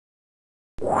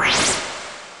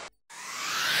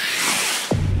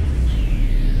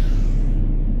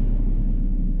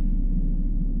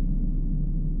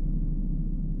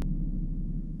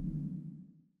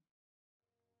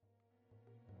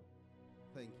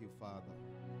you, Father.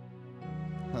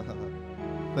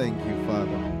 Thank you,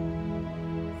 Father.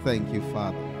 Thank you,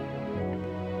 Father.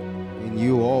 In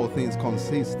you all things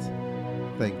consist.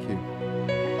 Thank you.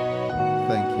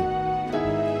 Thank you.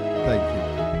 Thank you.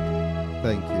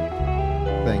 Thank you.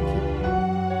 Thank you.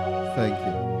 Thank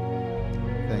you.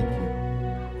 Thank you.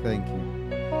 Thank you.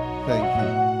 Thank you.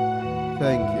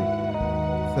 Thank you.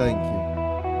 Thank you.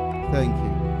 Thank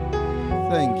you.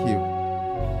 Thank you.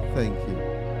 Thank you.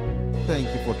 Thank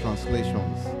you for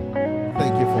translations.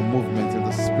 Thank you for movement in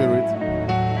the spirit.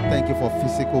 Thank you for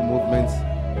physical movements.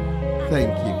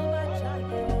 Thank you.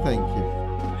 Thank you.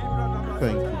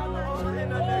 Thank you.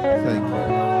 Thank you. Thank you.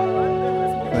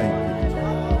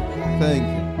 Thank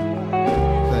you.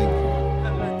 Thank you.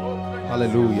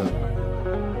 Hallelujah.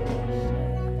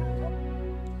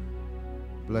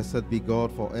 Blessed be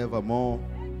God forevermore.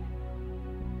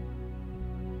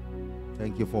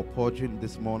 Thank you for purging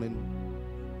this morning.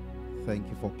 Thank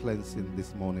you for cleansing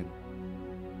this morning.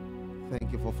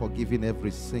 Thank you for forgiving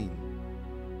every sin.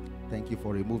 Thank you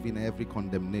for removing every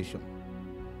condemnation.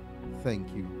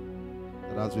 Thank you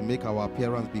that as we make our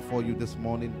appearance before you this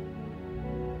morning,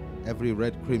 every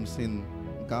red crimson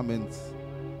garment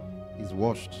is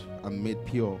washed and made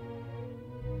pure.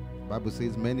 The Bible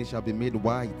says many shall be made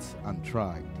white and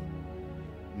tried.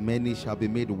 Many shall be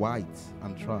made white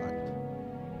and tried.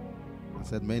 And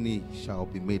said many shall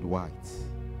be made white.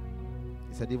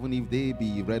 He said even if they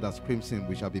be red as crimson,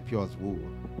 we shall be pure as wool.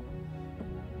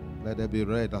 Let there be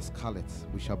red as scarlet,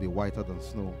 we shall be whiter than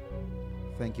snow.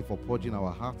 Thank you for purging our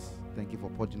hearts. Thank you for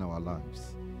purging our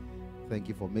lives. Thank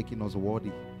you for making us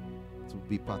worthy to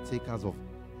be partakers of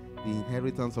the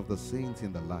inheritance of the saints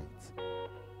in the light.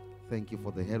 Thank you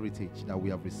for the heritage that we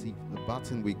have received, the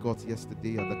baton we got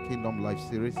yesterday at the Kingdom Life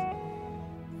series.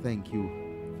 Thank you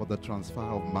for the transfer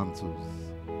of mantles.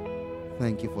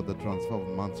 Thank you for the transfer of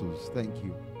mantles. Thank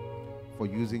you for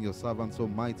using your servant so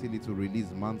mightily to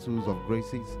release mantles of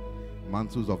graces,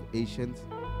 mantles of ancients,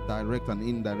 direct and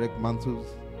indirect mantles.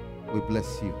 We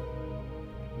bless you.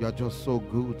 You are just so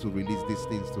good to release these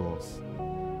things to us.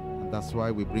 And that's why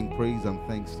we bring praise and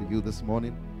thanks to you this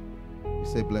morning. We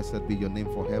say, blessed be your name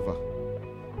forever.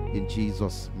 In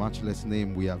Jesus' matchless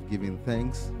name, we have given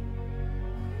thanks.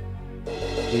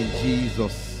 In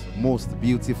Jesus' most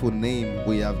beautiful name,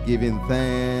 we have given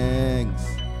thanks.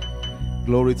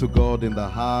 Glory to God in the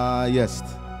highest.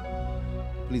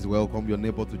 Please welcome your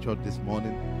neighbor to church this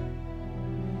morning.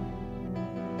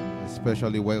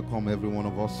 Especially welcome every one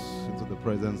of us into the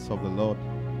presence of the Lord.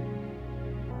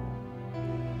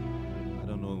 I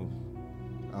don't know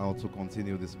how to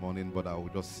continue this morning, but I will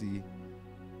just see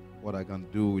what I can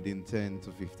do within 10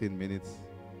 to 15 minutes.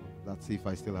 That's if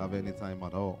I still have any time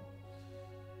at all.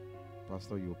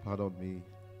 Pastor, you pardon me.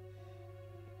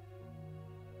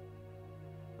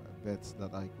 I bet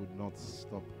that I could not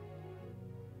stop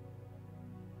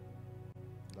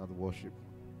that worship.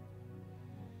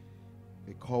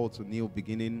 A call to new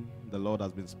beginning. The Lord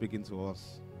has been speaking to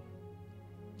us.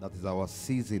 That is our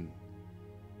season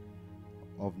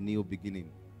of new beginning.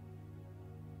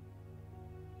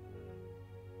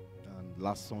 And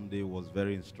last Sunday was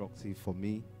very instructive for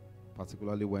me,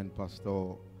 particularly when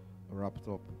Pastor wrapped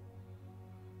up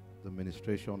the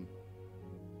ministration.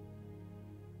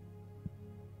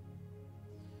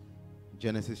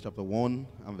 Genesis chapter 1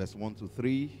 and verse 1 to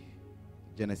 3.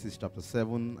 Genesis chapter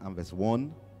 7 and verse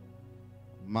 1.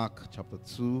 Mark chapter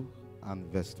 2 and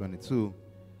verse 22.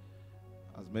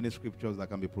 As many scriptures that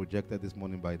can be projected this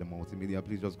morning by the multimedia,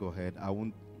 please just go ahead. I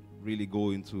won't really go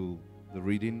into the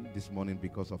reading this morning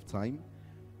because of time,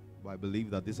 but I believe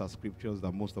that these are scriptures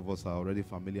that most of us are already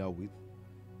familiar with.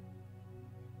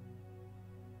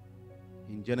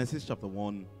 In Genesis chapter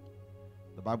 1,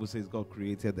 the Bible says God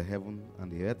created the heaven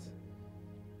and the earth.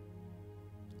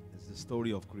 It's the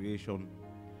story of creation.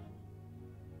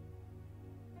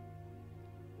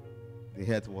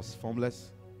 The earth was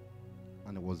formless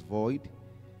and it was void.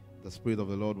 The Spirit of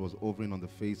the Lord was hovering on the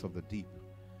face of the deep.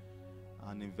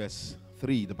 And in verse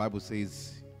 3, the Bible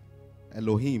says,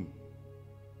 Elohim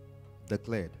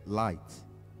declared, light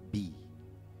be.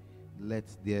 Let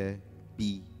there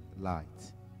be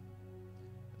light.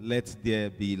 Let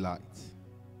there be light.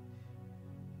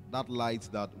 That light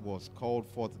that was called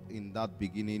forth in that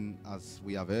beginning, as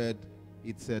we have heard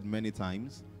it said many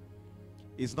times,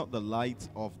 is not the light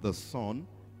of the sun,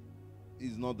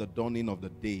 is not the dawning of the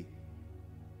day.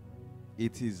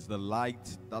 It is the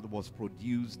light that was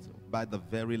produced by the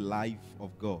very life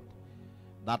of God.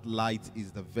 That light is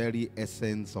the very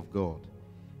essence of God.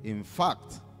 In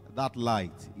fact, that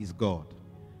light is God.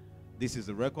 This is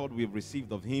a record we've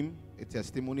received of him, a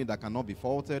testimony that cannot be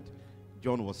faulted.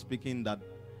 John was speaking that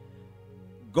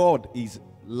God is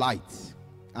light,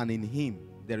 and in him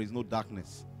there is no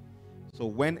darkness. So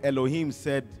when Elohim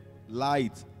said,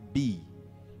 light be,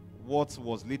 what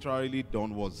was literally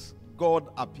done was God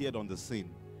appeared on the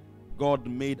scene. God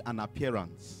made an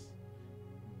appearance.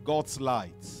 God's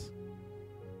light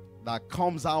that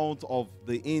comes out of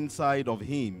the inside of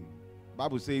him. The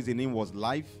Bible says in him was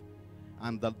life,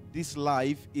 and that this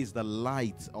life is the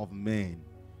light of men.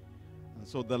 And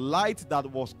so the light that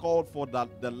was called for,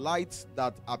 that the light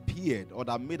that appeared or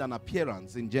that made an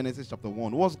appearance in Genesis chapter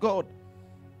 1 was God.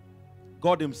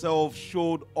 God himself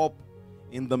showed up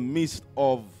in the midst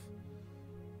of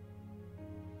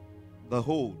the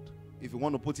hold, if you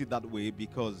want to put it that way,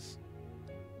 because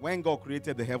when God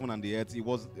created the heaven and the earth, it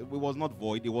was not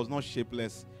void, it was not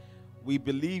shapeless. We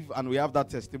believe and we have that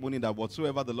testimony that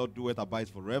whatsoever the Lord doeth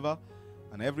abides forever,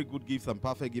 and every good gift and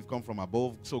perfect gift come from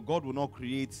above. So God will not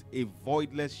create a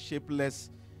voidless, shapeless,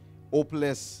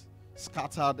 hopeless,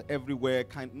 scattered everywhere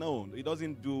kind. No, he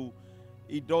doesn't do.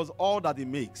 He does all that he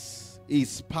makes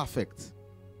is perfect,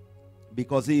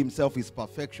 because he himself is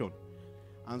perfection.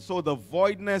 And so the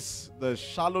voidness, the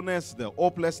shallowness, the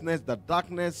hopelessness, the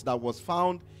darkness that was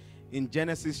found in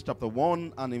Genesis chapter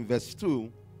 1 and in verse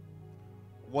 2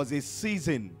 was a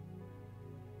season.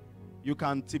 You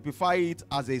can typify it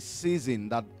as a season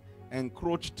that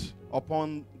encroached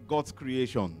upon God's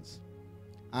creations.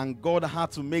 And God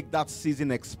had to make that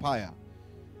season expire.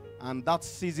 And that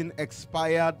season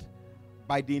expired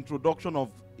by the introduction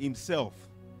of himself.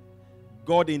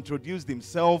 God introduced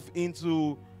himself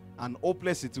into an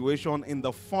hopeless situation in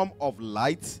the form of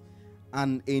light,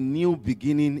 and a new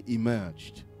beginning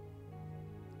emerged.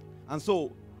 And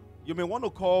so you may want to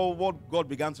call what God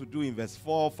began to do in verse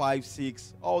 4, 5,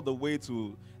 6, all the way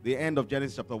to the end of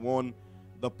Genesis chapter 1,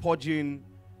 the purging,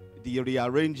 the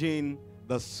rearranging,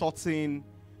 the sorting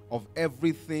of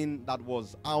everything that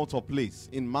was out of place.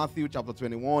 In Matthew chapter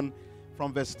 21,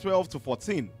 from verse 12 to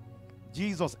 14,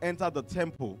 Jesus entered the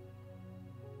temple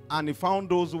and he found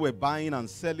those who were buying and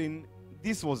selling.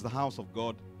 This was the house of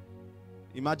God.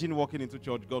 Imagine walking into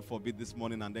church, God forbid, this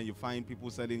morning, and then you find people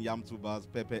selling yam tubers,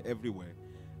 pepper everywhere.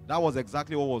 That was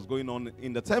exactly what was going on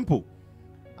in the temple.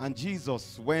 And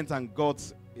Jesus went and got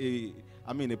a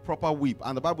proper whip.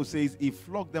 And the Bible says he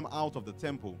flogged them out of the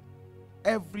temple.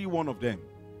 Every one of them.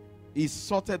 He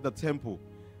sorted the temple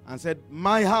and said,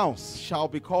 my house shall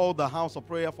be called the house of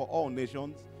prayer for all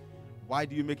nations. Why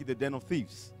do you make it a den of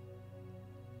thieves?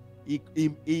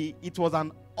 It was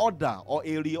an order or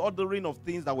a reordering of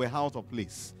things that were out of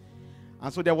place.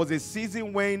 And so there was a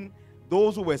season when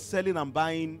those who were selling and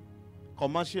buying,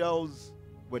 commercials,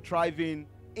 were thriving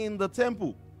in the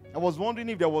temple. I was wondering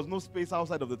if there was no space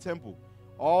outside of the temple.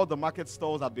 All the market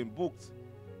stores had been booked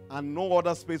and no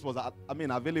other space was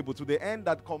available, to the end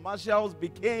that commercials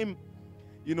became,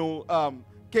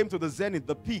 came to the zenith,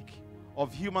 the peak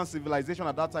of human civilization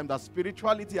at that time, that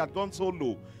spirituality had gone so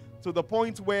low to the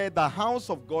point where the house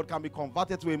of God can be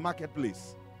converted to a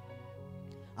marketplace.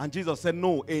 And Jesus said,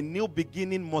 no, a new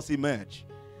beginning must emerge.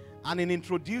 And in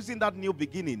introducing that new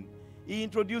beginning, he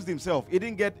introduced himself. He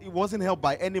wasn't helped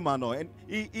by any man, and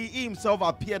he himself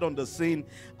appeared on the scene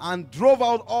and drove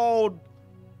out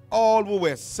all who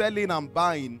were selling and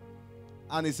buying.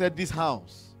 And he said, this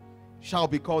house shall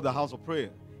be called the house of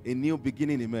prayer. A new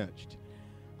beginning emerged.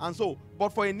 And so, but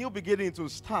for a new beginning to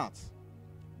start,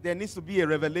 there needs to be a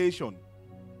revelation.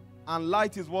 And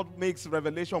light is what makes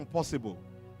revelation possible.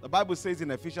 The Bible says in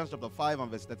Ephesians chapter 5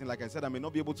 and verse 13, like I said, I may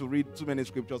not be able to read too many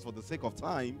scriptures for the sake of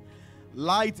time.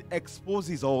 Light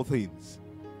exposes all things.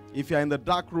 If you're in the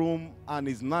dark room and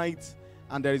it's night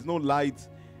and there is no light,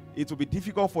 it will be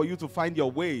difficult for you to find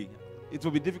your way. It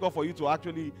will be difficult for you to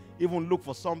actually even look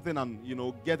for something and,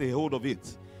 get a hold of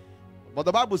it. But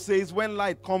the Bible says when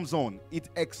light comes on, it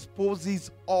exposes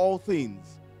all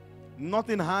things.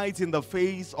 Nothing hides in the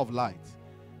face of light.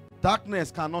 Darkness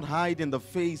cannot hide in the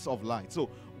face of light. So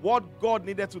what God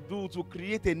needed to do to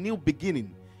create a new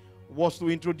beginning was to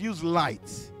introduce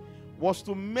light, was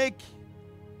to make,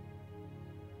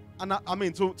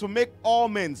 to make all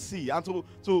men see, and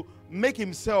to make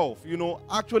himself,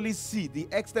 actually see the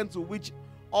extent to which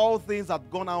all things have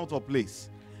gone out of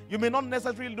place. You may not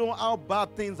necessarily know how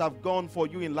bad things have gone for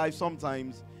you in life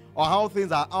sometimes, or how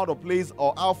things are out of place,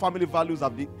 or how family values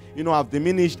have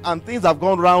diminished, and things have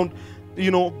gone round,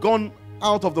 gone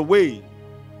out of the way,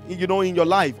 in your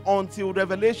life, until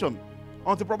revelation,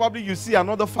 until probably you see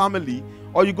another family,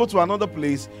 or you go to another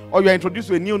place, or you are introduced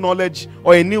to a new knowledge,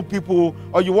 or a new people,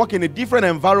 or you work in a different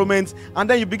environment, and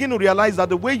then you begin to realize that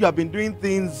the way you have been doing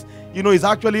things, is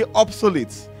actually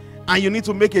obsolete, and you need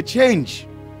to make a change.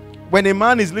 When a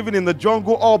man is living in the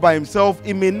jungle all by himself,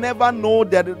 he may never know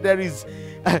that there is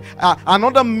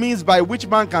another means by which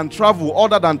man can travel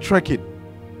other than trekking.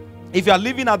 If you are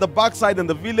living at the backside in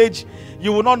the village,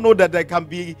 you will not know that there can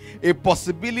be a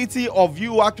possibility of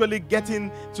you actually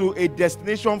getting to a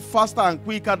destination faster and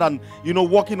quicker than,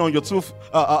 walking on your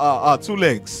two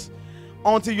legs,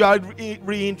 until you are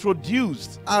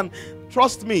reintroduced. And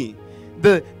trust me,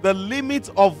 the limit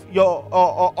of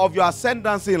your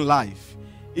ascendancy in life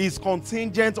is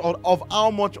contingent of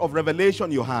how much of revelation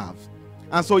you have.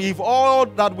 And so if all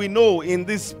that we know in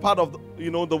this part of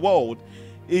the world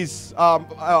is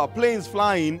planes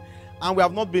flying, and we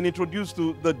have not been introduced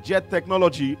to the jet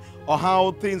technology or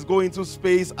how things go into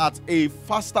space at a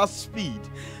faster speed,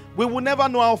 we will never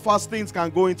know how fast things can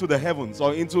go into the heavens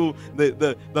or into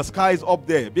the skies up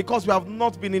there, because we have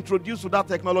not been introduced to that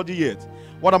technology yet.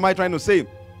 What am I trying to say?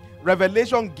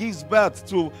 Revelation gives birth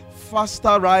to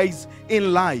faster rise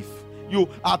in life. You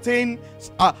attain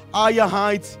higher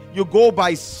heights, you go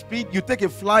by speed, you take a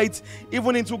flight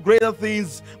even into greater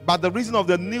things, but the reason of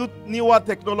the newer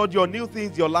technology or new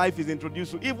things your life is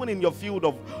introduced to, even in your field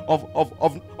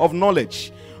of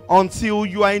knowledge, until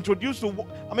you are introduced to.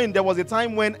 There was a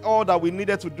time when all that we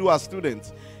needed to do as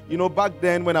students, back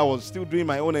then when I was still doing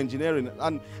my own engineering,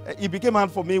 and it became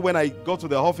hard for me when I got to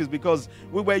the office, because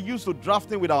we were used to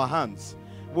drafting with our hands.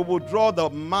 We would draw the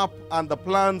map and the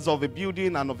plans of a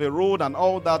building and of a road and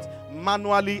all that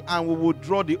manually, and we would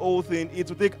draw the whole thing. It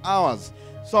would take hours.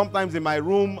 Sometimes in my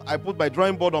room, I put my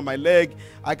drawing board on my leg.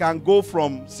 I can go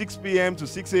from 6 p.m. to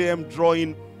 6 a.m.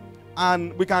 drawing,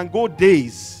 and we can go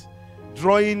days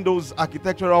drawing those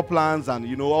architectural plans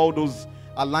and all those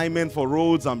alignment for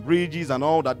roads and bridges and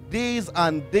all that. Days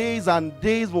and days and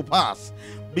days will pass,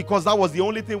 because that was the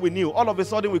only thing we knew. All of a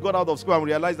sudden we got out of school and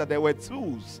realized that there were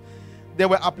tools, there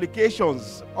were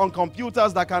applications on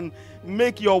computers that can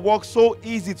make your work so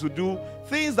easy to do.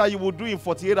 Things that you would do in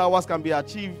 48 hours can be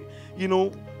achieved,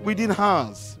 within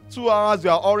hours. 2 hours you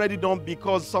are already done,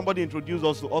 because somebody introduced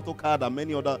us to AutoCAD and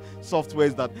many other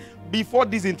softwares that before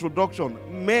this introduction,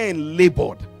 men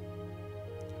labored.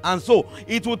 And so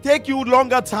it will take you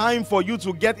longer time for you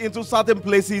to get into certain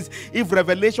places if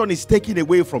revelation is taken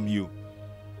away from you.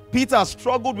 Peter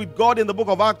struggled with God in the book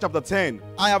of Acts chapter 10.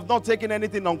 I have not taken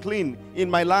anything unclean in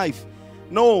my life.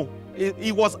 No,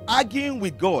 he was arguing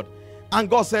with God. And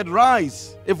God said,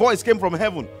 rise. A voice came from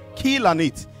heaven, kill and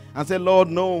eat. And said, Lord,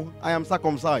 no, I am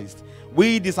circumcised.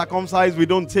 We the circumcised, we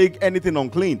don't take anything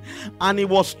unclean. And he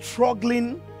was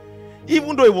struggling,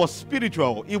 even though it was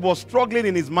spiritual, he was struggling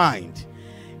in his mind.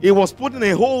 He was putting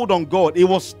a hold on God. He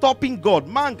was stopping God.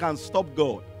 Man can stop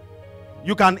God.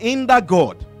 You can hinder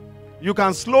God. You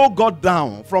can slow God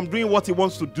down from doing what he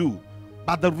wants to do.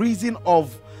 But the reason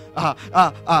of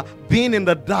being in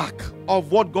the dark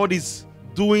of what God is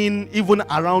doing even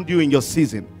around you in your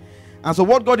season. And so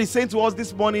what God is saying to us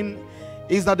this morning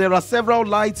is that there are several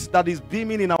lights that is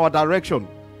beaming in our direction,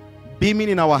 beaming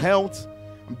in our health,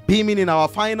 beaming in our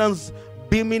finance,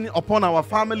 beaming upon our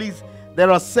families. There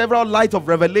are several lights of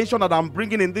revelation that I'm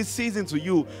bringing in this season to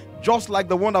you, just like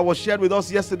the one that was shared with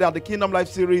us yesterday at the Kingdom Life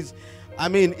series.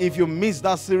 If you missed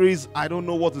that series, I don't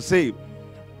know what to say.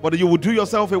 But you will do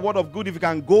yourself a word of good if you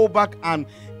can go back and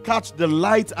catch the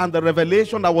light and the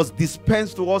revelation that was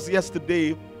dispensed to us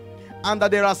yesterday. And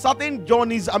that there are certain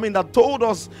journeys, that told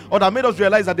us, or that made us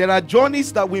realize that there are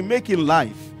journeys that we make in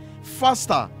life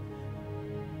faster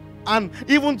and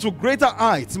even to greater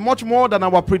heights, much more than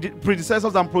our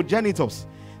predecessors and progenitors.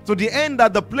 To the end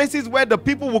that the places where the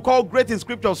people who call great in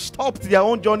scripture stopped their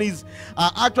own journeys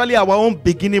are actually our own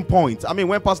beginning point.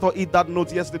 When Pastor hit that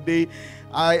note yesterday,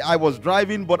 I was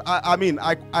driving, but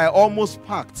I almost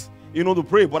parked, to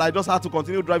pray, but I just had to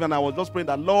continue driving, and I was just praying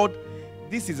that, Lord,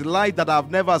 this is light that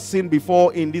I've never seen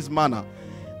before in this manner.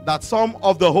 That some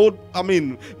of the whole,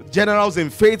 generals in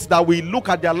faith, that we look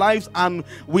at their lives and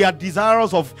we are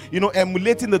desirous of,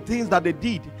 emulating the things that they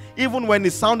did. Even when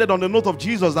it sounded on the note of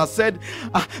Jesus that said,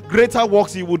 greater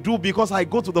works he will do because I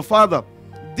go to the Father.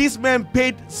 These men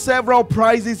paid several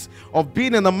prices of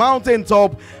being in the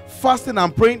mountaintop, fasting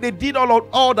and praying. They did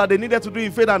all that they needed to do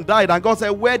in faith and died. And God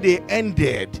said where they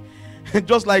ended,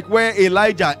 just like where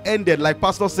Elijah ended, like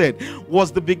Pastor said,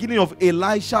 was the beginning of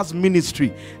Elisha's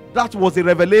ministry. That was a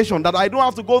revelation that I don't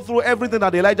have to go through everything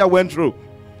that Elijah went through.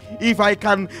 If I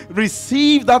can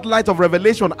receive that light of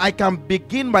revelation, I can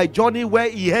begin my journey where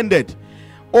he ended.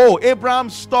 Oh, Abraham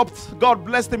stopped. God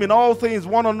blessed him in all things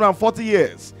 140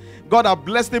 years. God had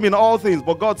blessed him in all things.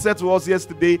 But God said to us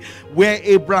yesterday where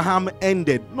Abraham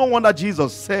ended. No wonder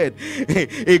Jesus said,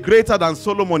 a greater than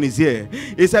Solomon is here.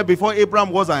 He said, before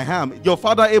Abraham was, I am. Your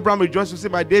father Abraham rejoiced to see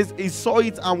my days. He saw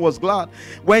it and was glad.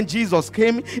 When Jesus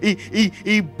came,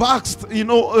 he basked, in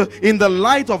the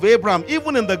light of Abraham,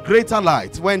 even in the greater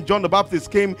light. When John the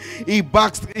Baptist came, he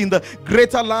basked in the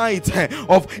greater light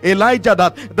of Elijah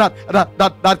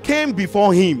that came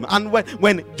before him. And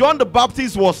when John the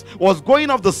Baptist was going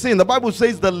off the scene, the Bible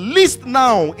says the least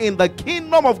now in the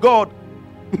kingdom of God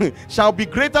shall be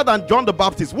greater than John the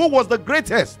Baptist, who was the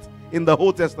greatest in the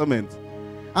Old Testament.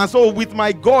 And so with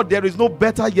my God, there is no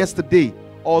better yesterday.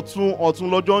 With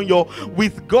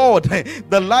God,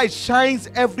 the light shines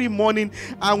every morning.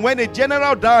 And when a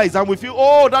general dies and we feel,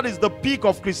 oh, that is the peak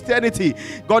of Christianity,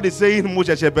 God is saying,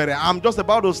 I'm just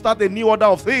about to start a new order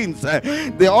of things,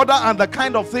 the order and the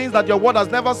kind of things that your word has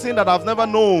never seen, that I've never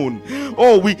known.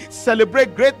 Oh, we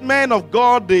celebrate great men of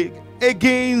God,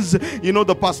 against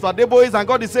the Pastor Adeboys, and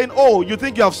God is saying, oh, you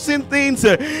think you have seen things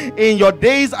in your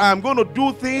days? I'm going to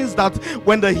do things that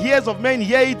when the ears of men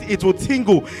hear it, it will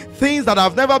tingle. Things that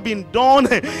have never been done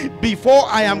before,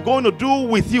 I am going to do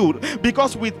with you.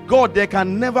 Because with God there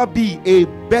can never be a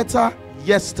better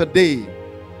yesterday.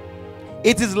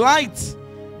 It is light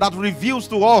that reveals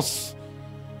to us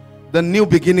the new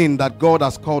beginning that God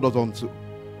has called us onto.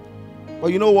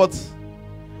 But you know what?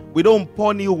 We don't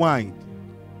pour new wine.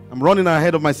 I'm running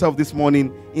ahead of myself this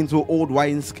morning into old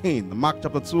wineskin. Mark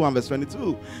chapter 2 and verse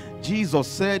 22. Jesus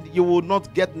said, you will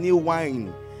not get new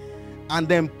wine and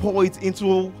then pour it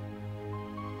into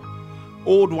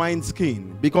old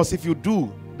wineskin. Because if you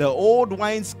do, the old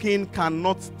wineskin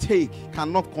cannot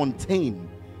contain.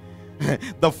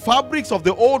 The fabrics of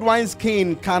the old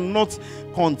wineskin cannot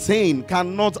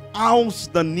house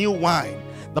the new wine.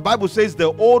 The Bible says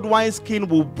the old wineskin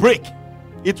will break.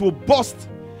 It will burst.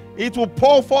 It will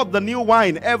pour forth the new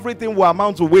wine. Everything will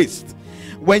amount to waste.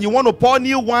 When you want to pour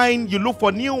new wine, you look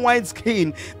for new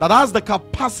wineskin that has the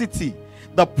capacity,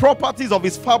 the properties of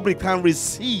its fabric can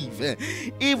receive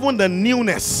even the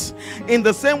newness. In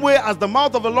the same way as the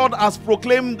mouth of the Lord has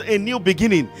proclaimed a new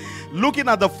beginning, looking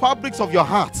at the fabrics of your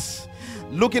hearts,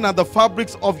 looking at the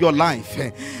fabrics of your life,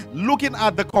 looking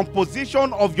at the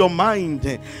composition of your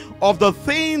mind, of the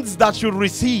things that should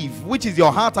receive, which is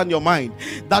your heart and your mind,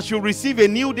 that should receive a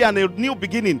new day and a new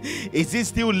beginning. Is it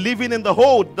still living in the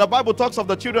hold? The Bible talks of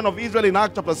the children of Israel in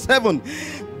Acts chapter 7.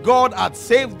 God had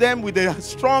saved them with a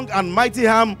strong and mighty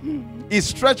arm. His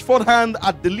stretched forth hand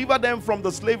had delivered them from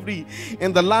the slavery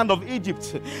in the land of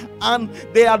Egypt, and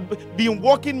they had been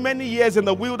walking many years in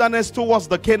the wilderness towards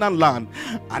the Canaan land.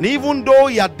 And even though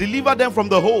he had delivered them from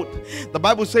the hold, the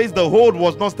Bible says the hold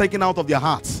was not taken out of their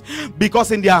hearts,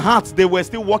 because in their hearts they were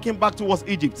still walking back towards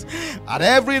Egypt. At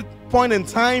every point in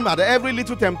time, at every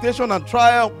little temptation and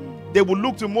trial, they would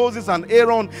look to Moses and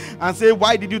Aaron and say,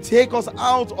 why did you take us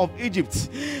out of Egypt?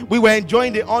 We were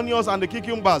enjoying the onions and the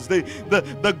cucumbers,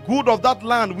 the good of that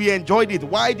land. We enjoyed it.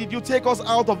 Why did you take us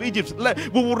out of Egypt?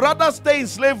 We would rather stay in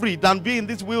slavery than be in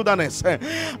this wilderness.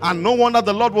 And no wonder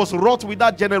the Lord was wroth with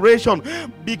that generation,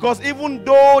 because even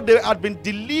though they had been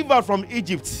delivered from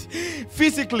Egypt,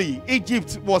 physically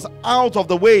Egypt was out of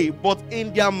the way, but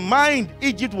in their mind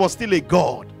Egypt was still a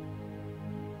god.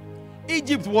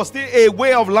 Egypt was still a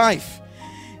way of life.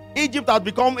 Egypt had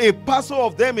become a parcel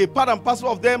of them, a part and parcel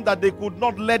of them that they could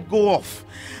not let go of.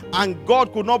 And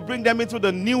God could not bring them into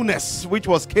the newness, which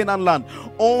was Canaan land.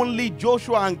 Only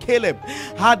Joshua and Caleb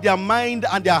had their mind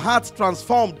and their hearts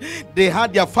transformed. They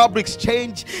had their fabrics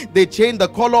changed. They changed the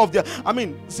color of their...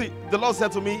 see, the Lord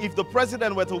said to me, if the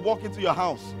president were to walk into your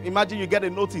house, imagine you get a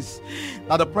notice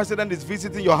that the president is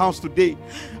visiting your house today.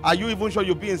 Are you even sure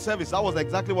you'll be in service? That was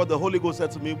exactly what the Holy Ghost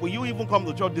said to me. Will you even come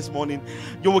to church this morning?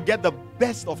 You will get the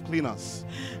best of cleaners.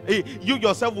 You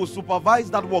yourself will supervise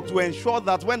that work to ensure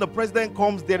that when the president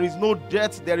comes, there is no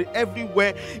dirt there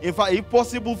everywhere. In fact, if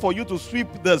possible for you to sweep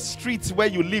the streets where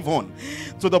you live on,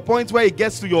 to the point where it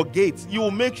gets to your gate, you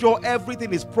will make sure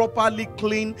everything is properly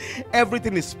clean,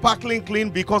 everything is sparkling clean,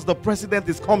 because the president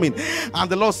is coming. And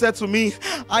the Lord said to me,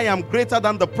 I am greater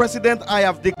than the president. I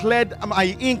have declared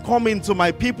my incoming to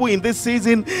my people in this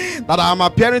season, that I am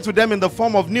appearing to them in the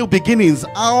form of new beginnings.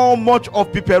 How much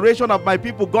of preparation have my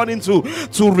people gone into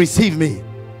to receive me?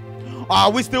 Are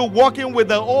we still walking with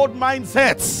the old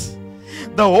mindsets,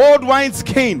 the old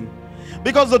wineskin?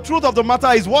 Because the truth of the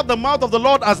matter is what the mouth of the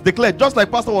Lord has declared. Just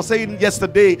like Pastor was saying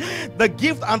yesterday, the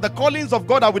gift and the callings of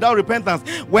God are without repentance.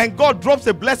 When God drops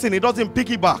a blessing, he doesn't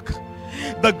pick it back.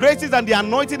 the graces and the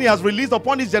anointing he has released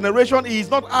upon his generation, he is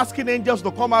not asking angels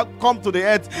to come to the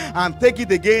earth and take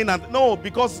it again. And no,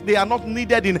 because they are not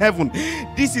needed in heaven.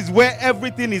 This is where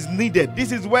everything is needed.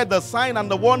 This is where the sign and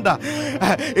the wonder,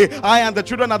 I and the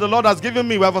children that the Lord has given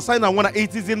me, we have a sign and wonder.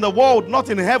 It is in the world, not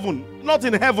in heaven. Not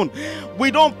in heaven. We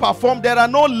don't perform. There are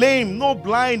no lame, no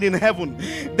blind in heaven.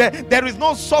 There is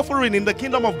no suffering in the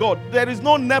kingdom of God. There is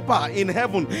no NEPA in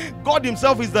heaven. God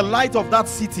himself is the light of that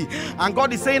city. And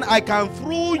God is saying, I can,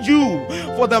 through you,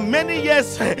 for the many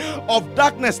years of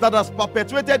darkness that has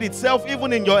perpetuated itself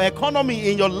even in your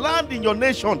economy, in your land, in your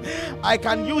nation, I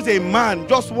can use a man,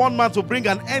 just one man, to bring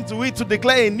an end to it, to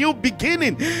declare a new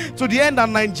beginning to the end,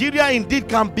 and Nigeria indeed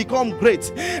can become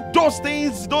great. Those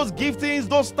things, those giftings,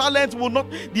 those talents will not,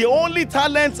 the only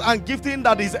talent and gifting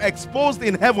that is exposed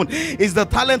in heaven is the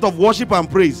talent of worship and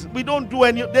praise. They don't do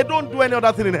any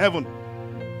other thing in heaven.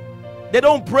 They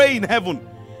don't pray in heaven.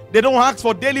 They don't ask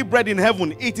for daily bread in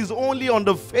heaven. It is only on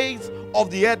the face of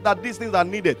the earth that these things are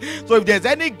needed. So if there's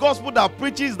any gospel that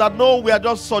preaches that no, we are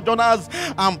just sojourners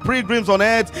and pilgrims on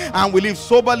earth, and we live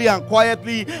soberly and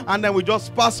quietly, and then we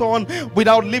just pass on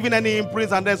without leaving any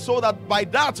imprints, and then so that by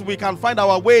that we can find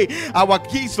our way, our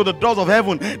keys to the doors of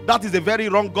heaven, that is a very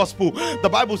wrong gospel. The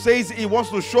Bible says he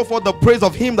wants to show forth the praise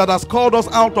of him that has called us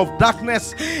out of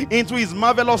darkness into his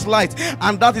marvelous light,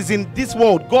 and that is in this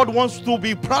world. God wants to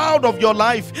be proud of your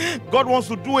life. God wants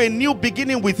to do a new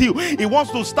beginning with you. He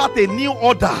wants to start a new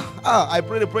order. I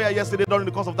prayed a prayer yesterday during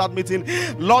the course of that meeting.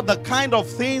 Lord, the kind of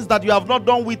things that you have not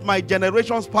done with my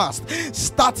generations past,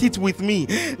 start it with me.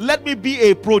 Let me be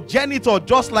a progenitor,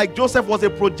 just like Joseph was a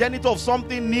progenitor of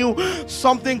something new,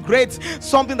 something great,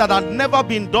 something that had never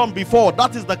been done before.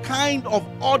 That is the kind of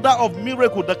order of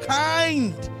miracle, the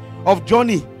kind of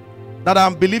journey that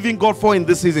I'm believing God for in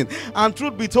this season. And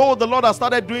truth be told, the Lord has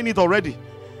started doing it already.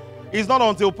 It's not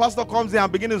until pastor comes here and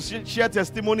begins to share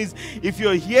testimonies. If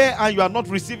you're here and you are not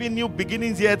receiving new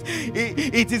beginnings yet,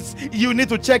 it is, you need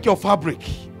to check your fabric.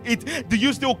 Do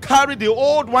you still carry the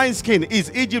old wineskin? Is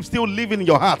Egypt still living in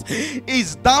your heart?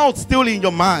 Is doubt still in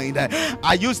your mind?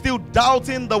 Are you still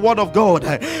doubting the word of God?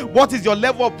 What is your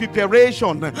level of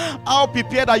preparation? How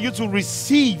prepared are you to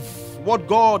receive what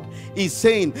God is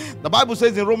saying? The Bible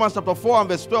says in Romans chapter 4 and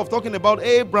verse 12, talking about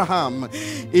Abraham,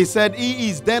 he said, he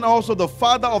is then also the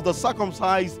father of the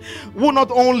circumcised, who not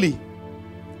only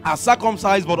are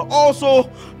circumcised, but also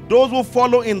those who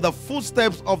follow in the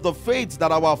footsteps of the faith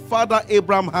that our father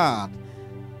Abraham had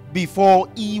before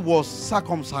he was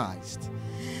circumcised.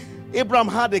 Abraham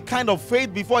had a kind of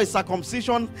faith before his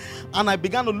circumcision, and I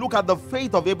began to look at the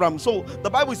faith of Abraham. So the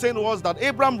Bible is saying to us that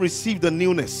Abraham received the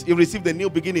newness. He received the new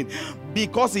beginning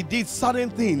because he did certain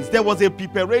things. There was a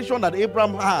preparation that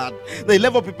Abraham had, the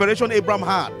level of preparation Abraham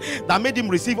had, that made him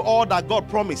receive all that God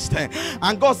promised.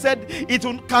 And God said it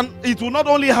will not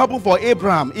only happen for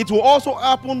Abraham, it will also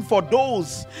happen for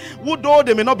those who, though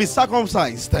they may not be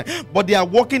circumcised, but they are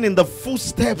walking in the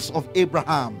footsteps of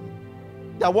Abraham.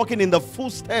 They are walking in the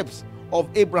footsteps of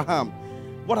Abraham.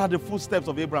 What are the footsteps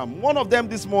of Abraham? One of them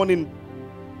this morning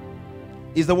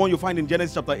is the one you find in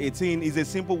Genesis chapter 18. Is a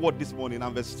simple word this morning,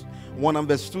 and verse 1 and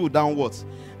verse 2 downwards.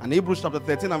 And Hebrews chapter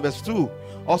 13 and verse 2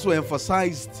 also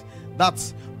emphasized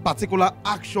that particular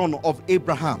action of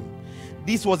Abraham.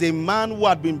 This was a man who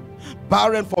had been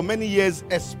barren for many years,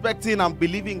 expecting and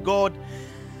believing God,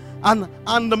 and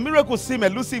the miracle seemed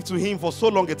elusive to him for so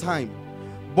long a time.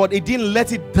 But it didn't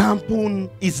let it dampen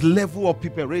his level of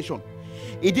preparation.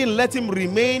 It didn't let him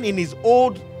remain in his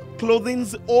old clothing,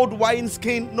 old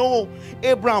wineskin. No,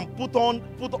 Abraham put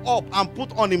up and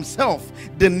put on himself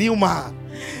the new man.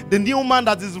 The new man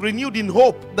that is renewed in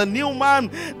hope. The new man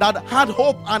that had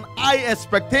hope and high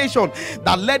expectation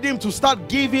that led him to start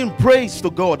giving praise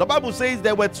to God. The Bible says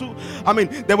there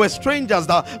were strangers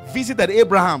that visited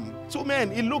Abraham. Two men,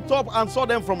 he looked up and saw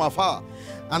them from afar.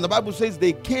 And the Bible says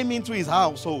they came into his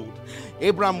household.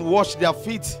 Abraham washed their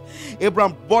feet.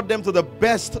 Abraham brought them to the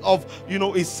best of,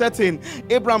 his setting.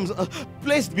 Abraham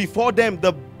placed before them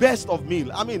the best of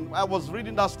meal. I was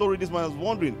reading that story this morning. I was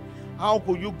wondering, how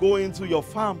could you go into your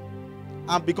farm,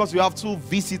 and because you have two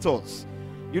visitors,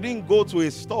 you didn't go to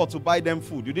a store to buy them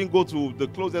food. You didn't go to the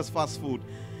closest fast food.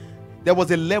 There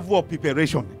was a level of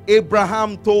preparation.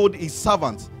 Abraham told his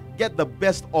servants, get the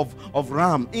best of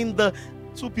ram. In the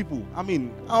two people,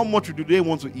 how much do they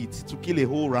want to eat to kill a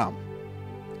whole ram?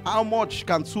 How much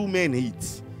can two men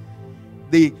eat?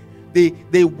 They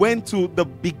went to the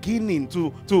beginning,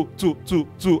 to the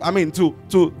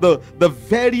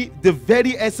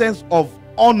very essence of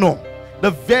honor,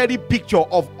 the very picture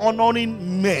of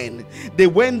honoring men. They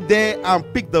went there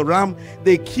and picked the ram.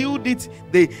 They killed it.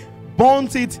 They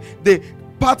burnt it. They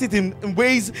prepared it in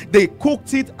ways, they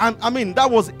cooked it, and I mean, that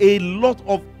was a lot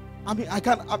of, I mean,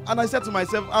 and I said to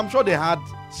myself, I'm sure they had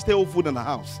stale food in the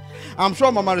house. I'm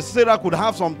sure Mama Sarah could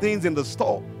have some things in the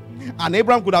store. And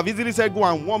Abraham could have easily said, go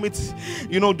and warm it,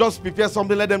 just prepare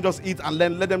something, let them just eat, and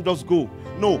then let them just go.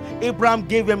 No, Abraham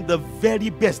gave them the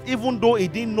very best, even though he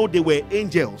didn't know they were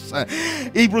angels.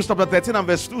 Hebrews chapter 13 and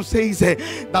verse 2 says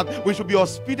that we should be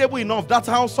hospitable enough. That's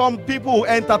how some people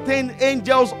entertain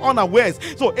angels unawares.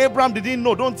 So Abraham didn't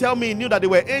know. Don't tell me he knew that they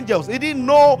were angels. He didn't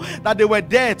know that they were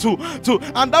there too.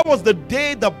 And that was the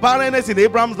day the barrenness in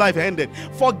Abraham's life ended.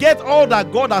 Forget all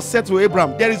that God has said to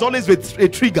Abraham. There is always a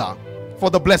trigger for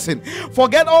the blessing.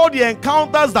 Forget all the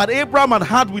encounters that Abraham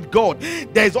had with God.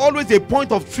 There is always a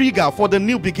point of trigger for the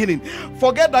new beginning.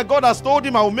 Forget that God has told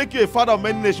him, I will make you a father of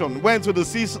many nations. Went to the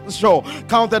seashore,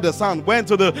 counted the sand, went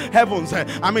to the heavens,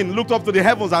 looked up to the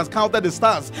heavens and counted the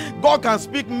stars. God can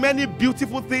speak many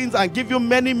beautiful things and give you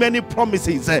many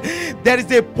promises. There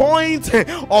is a point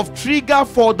of trigger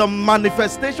for the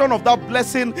manifestation of that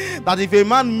blessing, that if a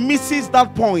man misses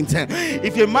that point,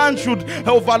 if a man should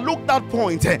overlook that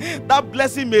point, that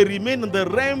blessing may remain in the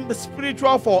realm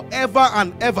spiritual forever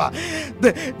and ever.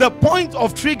 The point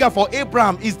of trigger for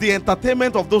Abraham is the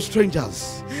entertainment of those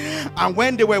strangers. And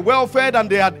when they were well fed and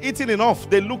they had eaten enough,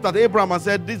 they looked at Abraham and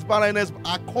said, this barrenness,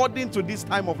 according to this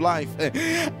time of life,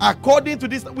 according to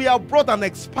this, we have brought an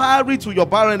expiry to your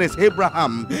barrenness,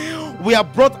 Abraham. We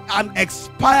have brought an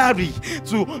expiry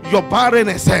to your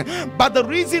barrenness. But the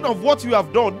reason of what you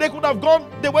have done, they could have gone,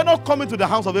 they were not coming to the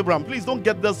house of Abraham. Please don't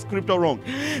get the scripture wrong.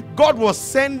 God was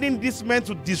sending these men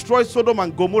to destroy Sodom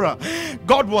and Gomorrah.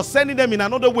 God was sending them in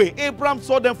another way. Abraham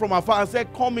saw them from afar and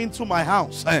said, come into my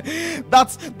house.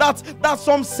 That's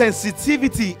some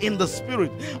sensitivity in the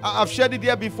spirit. I've shared it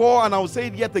here before and I will say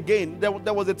it yet again. There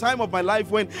was a time of my life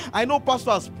when I know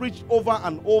pastor has preached over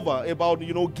and over about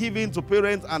giving to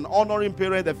parents and honoring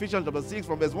parents. Ephesians chapter 6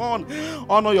 from verse 1,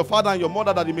 honor your father and your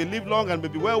mother that he may live long and may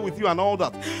be well with you and all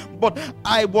that. But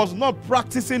I was not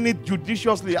practicing it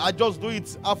judiciously. I just do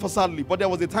it haphazardly. But there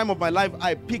was a time of my life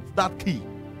I picked that key.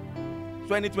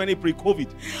 2020 pre-COVID,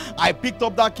 I picked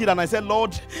up that kid and I said,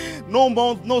 Lord, no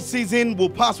month, no season will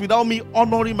pass without me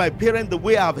honoring my parents the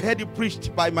way I've heard it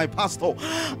preached by my pastor.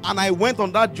 And I went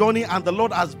on that journey and the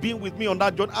Lord has been with me on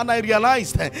that journey, and I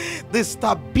realized the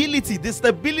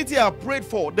stability I prayed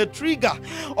for, the trigger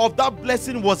of that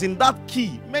blessing was in that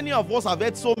key. Many of us have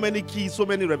had so many keys, so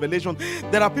many revelations.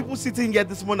 There are people sitting here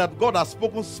this morning that God has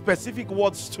spoken specific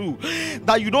words to,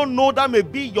 that you don't know, that may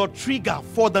be your trigger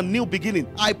for the new beginning.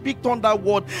 I picked on that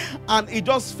word and it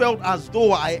just felt as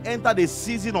though I entered a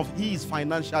season of ease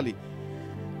financially.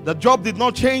 The job did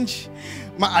not change.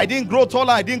 I didn't grow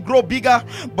taller, I didn't grow bigger,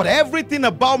 but everything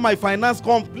about my finance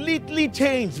completely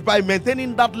changed by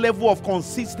maintaining that level of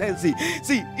consistency.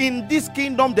 See, in this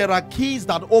kingdom there are keys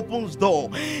that opens door.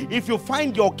 If you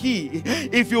find your key,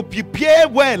 if you prepare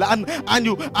well and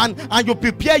you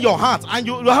prepare your heart and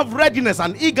you have readiness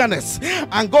and eagerness,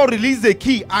 and God release the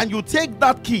key and you take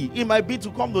that key, it might be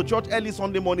to come to church early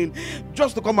Sunday morning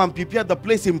just to come and prepare the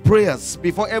place in prayers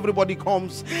before everybody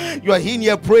comes. You are in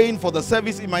here praying for the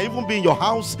service. It might even be in your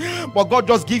house, but God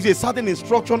just gives you a certain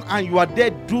instruction and you are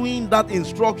there doing that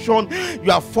instruction.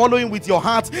 You are following with your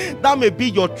heart. That may be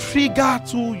your trigger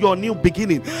to your new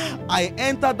beginning. I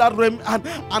entered that realm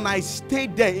and I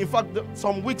stayed there. In fact,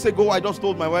 some weeks ago I just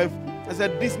told my wife, I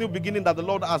said, this new beginning that the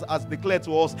Lord has declared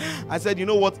to us, I said, you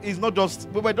know what, it's not just,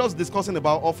 we were just discussing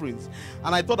about offerings,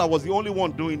 and I thought I was the only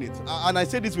one doing it. And I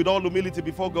said this with all humility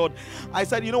before God. I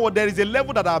said, you know what, there is a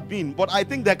level that I've been, but I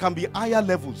think there can be higher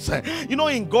levels.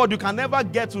 In God, you can never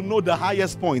get to know the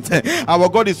highest point. Our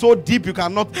God is so deep, you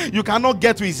cannot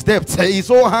get to his depth. He's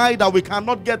so high that we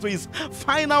cannot get to his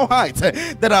final height.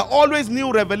 There are always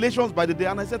new revelations by the day.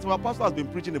 And I said to our pastor has been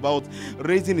preaching about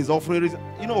raising his offering.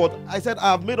 You know what, I said,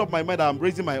 I have made up my mind that I'm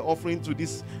raising my offering to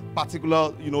this particular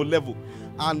level,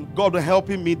 and God will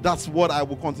helping me. That's what I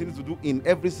will continue to do in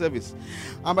every service.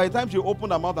 And by the time she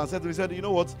opened her mouth and said to me, said, you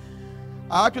know what,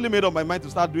 I actually made up my mind to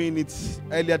start doing it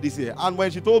earlier this year. And when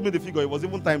she told me the figure, it was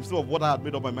even times 2 of what I had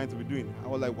made up my mind to be doing. I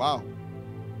was like, wow.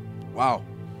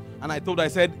 And I told her, I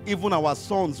said, even our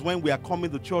sons, when we are coming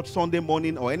to church Sunday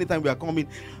morning or anytime we are coming,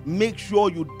 make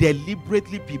sure you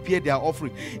deliberately prepare their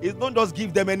offering. It's not just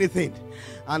give them anything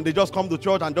and they just come to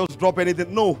church and just drop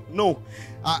anything. No.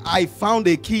 I found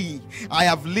a key. I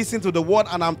have listened to the word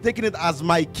and I'm taking it as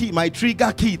my key, my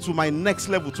trigger key to my next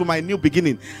level, to my new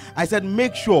beginning. I said,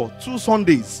 make sure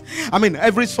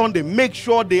every Sunday, make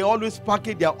sure they always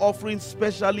package their offerings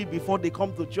specially before they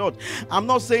come to church. I'm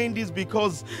not saying this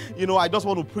because, I just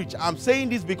want to preach. preach. I'm saying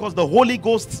this because the Holy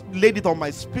Ghost laid it on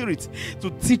my spirit to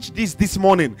teach this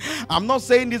morning. I'm not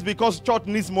saying this because church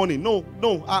needs money. No.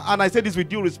 And I say this with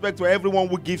due respect to everyone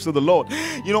who gives to the Lord.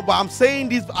 But I'm saying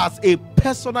this as a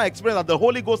personal experience that the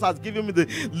Holy Ghost has given me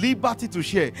the liberty to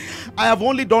share. I have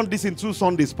only done this in 2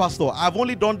 Sundays, Pastor. I've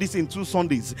only done this in 2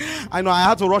 Sundays. I know I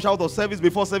had to rush out of service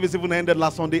before service even ended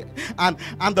last Sunday.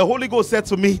 And the Holy Ghost said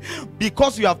to me,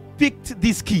 because you have picked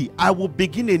this key, I will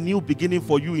begin a new beginning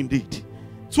for you indeed.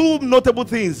 2 notable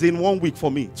things in 1 week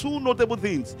for me. 2 notable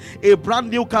things. A brand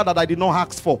new car that I did not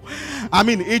ask for. I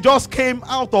mean, it just came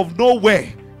out of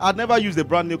nowhere. I've never used a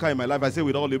brand new car in my life. I say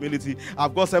with all humility,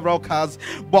 I've got several cars,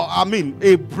 but I mean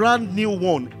a brand new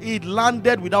one. It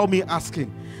landed without me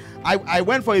asking. I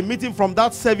went for a meeting from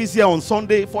that service here on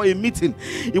Sunday for a meeting.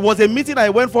 It was a meeting I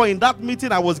went for. In that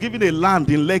meeting, I was given a land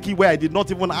in Lekki where I did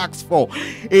not even ask for.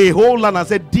 A whole land. I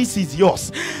said, this is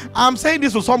yours. I'm saying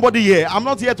this to somebody here. I'm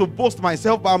not here to boast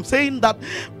myself, but I'm saying that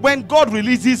when God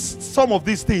releases some of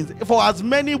these things, for as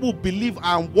many who believe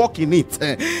and walk in it,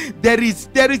 there is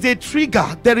a trigger.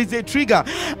 There is a trigger.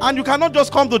 And you cannot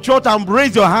just come to church and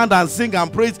raise your hand and sing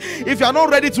and praise. If you are not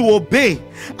ready to obey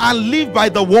and live by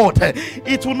the word,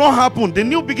 it will not happen. The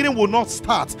new beginning will not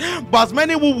start. But as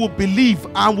many who will believe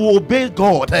and will obey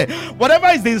God, whatever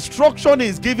is the instruction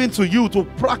is given to you to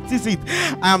practice it,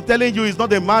 I am telling you, it's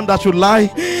not a man that should lie.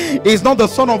 It's not the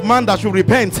son of man that should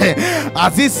repent.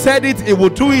 As he said it, he will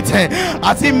do it.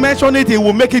 As he mentioned it, he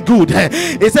will make it good.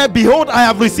 He said, behold, I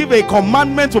have received a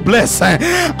commandment to bless.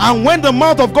 And when the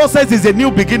mouth of God says it's a new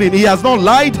beginning, he has not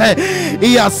lied.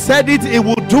 He has said it, he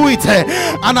will do it.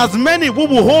 And as many who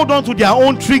will hold on to their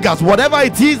own triggers, whatever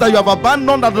it is that you have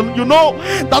abandoned, that you know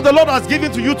that the Lord has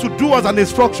given to you to do as an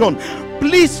instruction,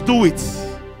 please do it.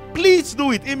 Please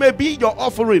do it. It may be your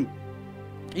offering.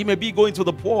 It may be going to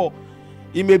the poor.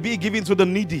 It may be giving to the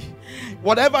needy.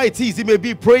 Whatever it is, it may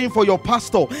be praying for your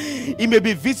pastor. It may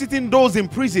be visiting those in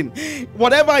prison.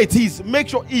 Whatever it is, make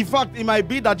sure. In fact, it might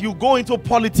be that you go into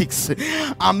politics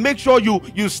and make sure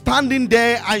you stand in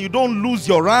there and you don't lose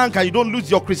your rank and you don't lose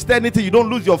your Christianity, you don't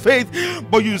lose your faith,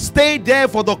 but you stay there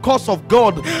for the cause of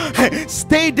God.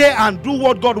 Stay there and do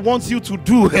what God wants you to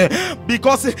do,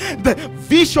 because the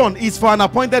vision is for an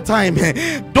appointed time.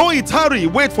 Don't it tarry,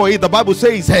 wait for it. The Bible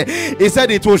says, he said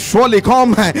it will surely come.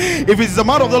 If it is the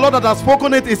mouth of the Lord that has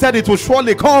spoken it, he said it will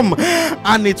surely come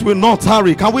and it will not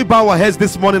tarry. Can we bow our heads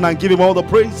this morning and give him all the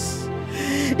praise?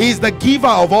 He is the giver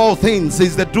of all things. He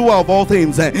is the doer of all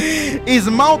things. His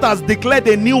mouth has declared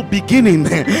a new beginning.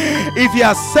 If he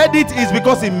has said it, it's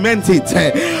because he meant it.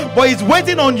 But he's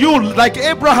waiting on you, like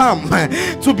Abraham,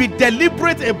 to be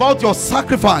deliberate about your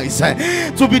sacrifice,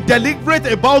 to be deliberate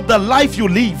about the life you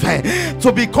live,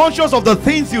 to be conscious of the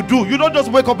things you do. You don't just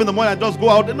wake up in the morning and just go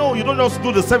out. No, you don't just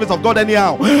do the service of God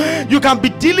anyhow. You can be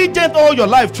diligent all your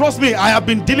life. Trust me, I have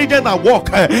been diligent at work.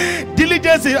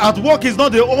 Diligence at work is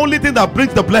not the only thing that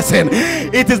brings the blessing.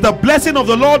 It is the blessing of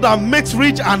the Lord that makes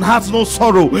rich and has no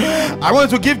sorrow. I want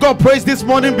to give God praise this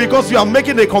morning because you are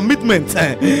making a commitment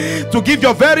to give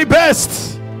your very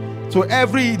best to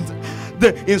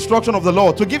the instruction of the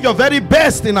Lord, to give your very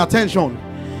best in attention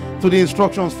to the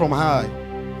instructions from high.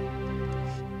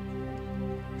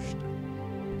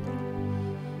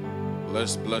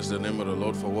 Let's bless the name of the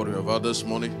Lord for what we have heard this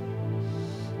morning.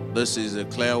 This is a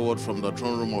clear word from the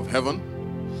throne room of heaven.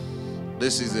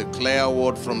 This is a clear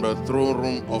word from the throne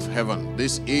room of heaven.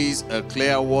 This is a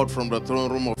clear word from the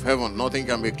throne room of heaven. Nothing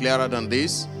can be clearer than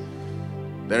this.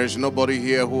 There is nobody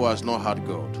here who has not had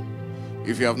God.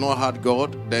 If you have not had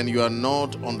God, then you are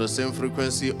not on the same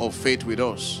frequency of faith with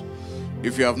us.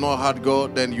 If you have not had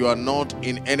God, then you are not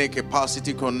in any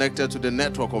capacity connected to the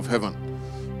network of heaven.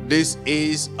 This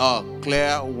is a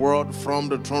clear word from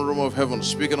the throne room of heaven,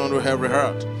 speaking unto every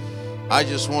heart. I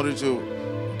just wanted to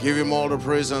give him all the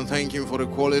praise and thank him for the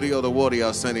quality of the word he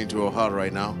has sent into your heart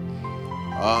right now.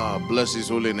 Bless his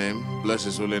holy name. Bless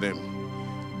his holy name.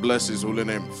 Bless his holy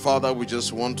name. Father, we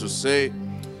just want to say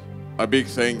a big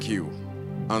thank you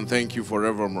and thank you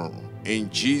forevermore.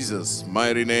 In Jesus'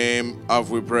 mighty name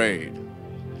have we prayed.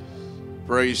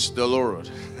 Praise the Lord.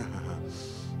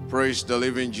 Praise the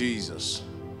living Jesus.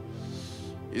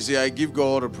 You see, I give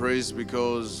God a praise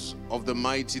because of the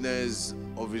mightiness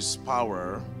of his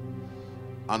power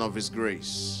and of his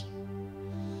grace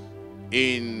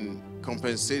in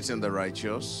compensating the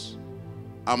righteous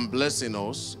and blessing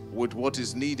us with what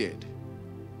is needed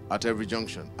at every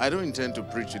junction. I don't intend to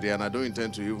preach today, and I don't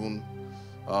intend to even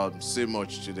say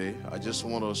much today. I just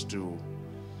want us to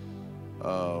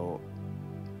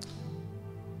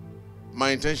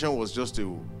my intention was just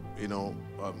to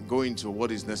go into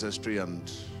what is necessary and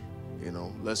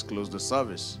let's close the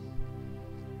service.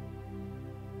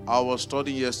 I was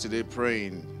studying yesterday,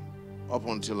 praying up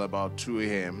until about 2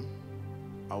 a.m.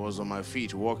 I was on my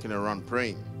feet, walking around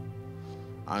praying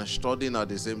and studying at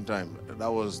the same time.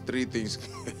 That was 3 things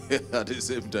at the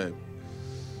same time.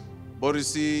 But you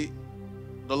see,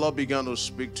 the Lord began to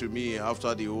speak to me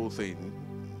after the whole thing,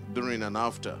 during and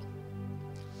after.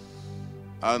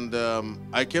 And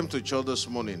I came to church this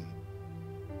morning.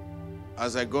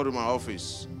 As I got to my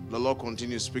office, the Lord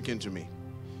continued speaking to me.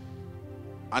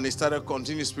 And He started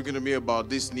continuing speaking to me about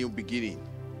this new beginning.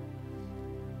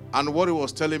 And what He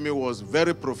was telling me was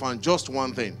very profound, just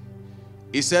one thing.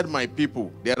 He said, my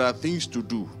people, there are things to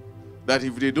do that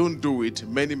if they don't do it,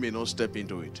 many may not step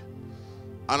into it.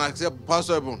 And I said,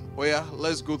 Pastor Ebon, oh yeah,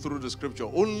 let's go through the scripture.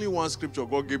 Only one scripture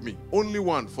God gave me. Only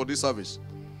one for this service.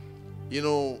 You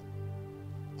know,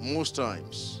 most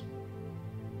times,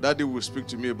 Daddy will speak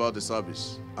to me about the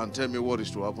service and tell me what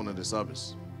is to happen in the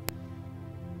service.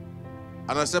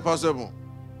 And I said, Pastor Ebon,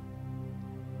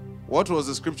 what was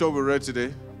the scripture we read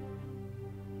today?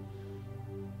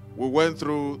 We went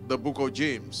through the book of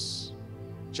James,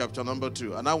 chapter number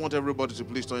 2. And I want everybody to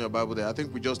please turn your Bible there. I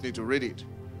think we just need to read it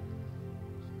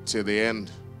till the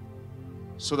end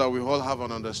so that we all have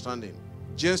an understanding.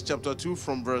 James chapter 2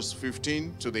 from verse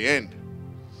 15 to the end.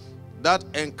 That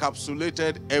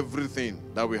encapsulated everything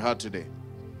that we had today.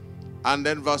 And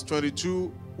then verse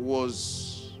 22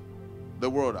 was the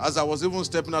word. As I was even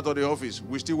stepping out of the office,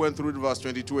 we still went through verse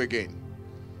 22 again.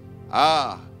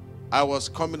 I was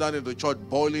coming down into church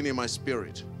boiling in my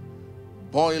spirit.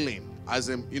 Boiling, as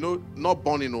in, you know, not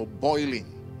burning or boiling.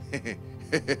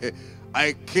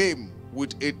 I came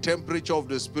with a temperature of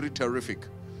the spirit terrific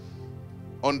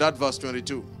on that verse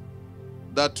 22.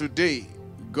 That today,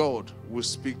 God will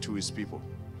speak to His people.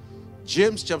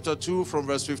 James chapter 2 from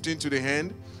verse 15 to the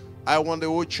end. I want the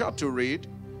whole chart to read.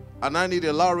 And I need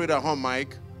a loud reader on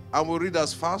mic. And we'll read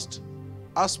as fast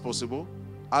as possible,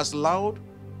 as loud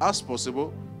as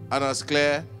possible, and as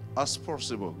clear as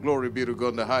possible. Glory be to God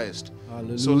in the highest.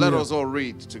 Hallelujah. So let us all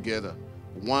read together.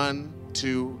 1,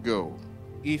 2, go.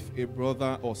 If a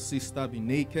brother or sister be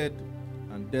naked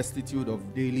and destitute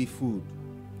of daily food,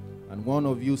 and one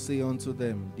of you say unto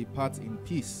them, depart in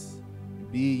peace,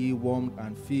 be ye warmed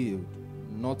and filled,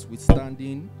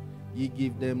 notwithstanding ye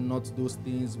give them not those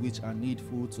things which are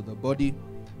needful to the body,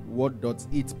 what doth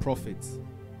it profit?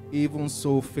 Even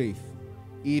so faith,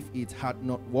 if it had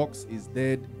not works, is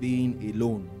dead, being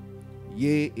alone.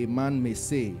 Yea, a man may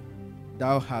say,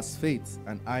 thou hast faith,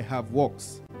 and I have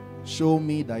works. Show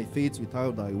me thy faith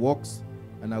without thy works,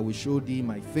 and I will show thee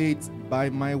my faith by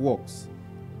my works.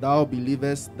 Thou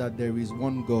believest that there is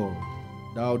one God,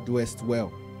 thou doest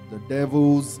well. The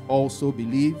devils also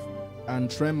believe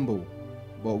and tremble.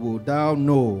 But wilt thou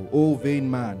know, O vain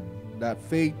man, that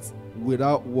faith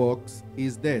without works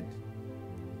is dead?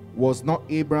 Was not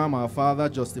Abraham our father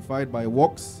justified by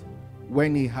works,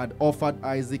 when he had offered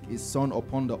Isaac his son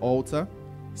upon the altar?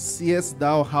 Seest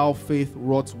thou how faith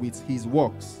wrought with his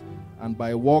works, and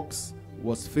by works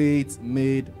was faith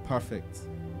made perfect?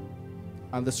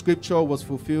 And the scripture was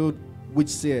fulfilled, which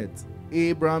said,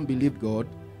 Abraham believed God,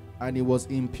 and it was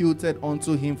imputed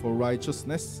unto him for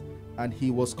righteousness, and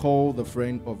he was called the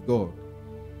friend of God.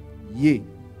 Yea,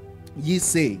 ye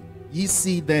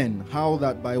see then how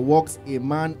that by works a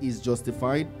man is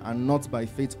justified, and not by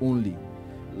faith only.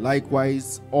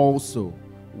 Likewise also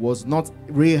was not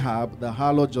Rahab the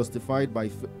harlot justified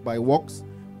by works,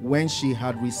 when she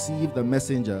had received the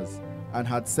messengers, and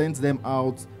had sent them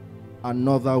out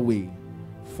another way?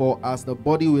 For as the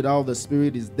body without the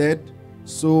spirit is dead,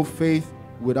 so faith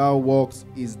without works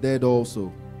is dead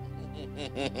also.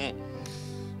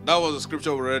 That was the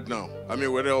scripture we read now. I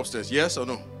mean, we're upstairs. Yes or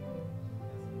no?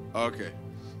 Okay.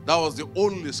 That was the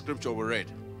only scripture we read.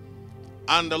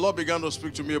 And the Lord began to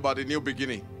speak to me about the new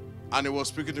beginning. And He was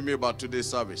speaking to me about today's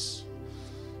service.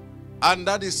 And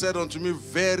that He said unto me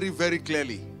very, very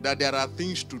clearly that there are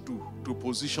things to do to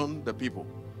position the people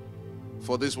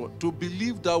for this word. To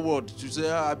believe that word, to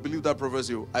say, I believe that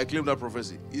prophecy, I claim that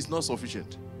prophecy, is not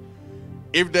sufficient.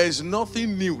 If there is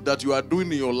nothing new that you are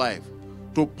doing in your life,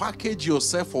 to package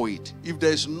yourself for it, if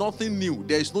there is nothing new,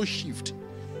 there is no shift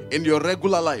in your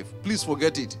regular life, please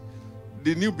forget it.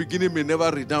 The new beginning may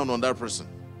never redound on that person.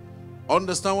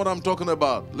 Understand what I'm talking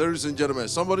about, ladies and gentlemen?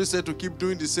 Somebody said to keep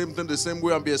doing the same thing the same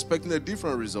way and be expecting a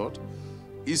different result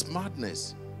is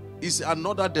madness. It's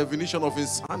another definition of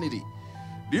insanity.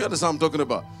 Do you understand what I'm talking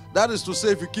about? That is to say,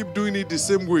 if you keep doing it the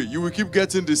same way, you will keep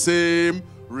getting the same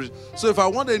result. So if I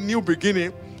want a new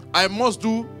beginning, I must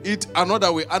do it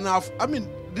another way. And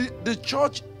the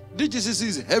church, DGCC,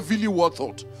 is heavily word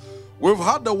thought. We've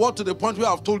had the word to the point where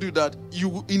I've told you that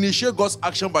you initiate God's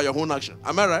action by your own action.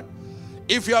 Am I right?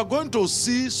 If you are going to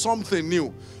see something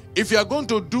new, if you are going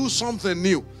to do something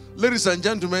new, ladies and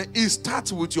gentlemen, it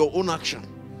starts with your own action.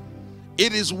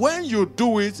 It is when you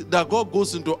do it that God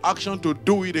goes into action to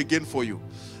do it again for you.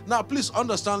 Now, please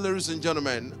understand, ladies and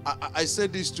gentlemen, I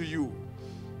said this to you.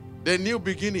 The new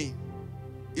beginning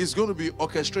is going to be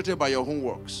orchestrated by your own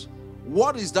works.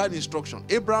 What is that instruction?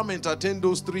 Abraham entertained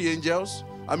those three angels,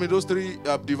 those three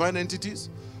divine entities.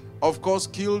 Of course,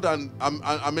 killed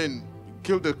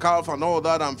killed the calf and all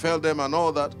that and felled them and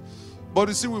all that. But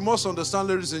you see, we must understand,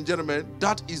 ladies and gentlemen,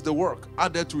 that is the work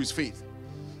added to his faith.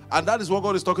 And that is what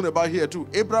God is talking about here too.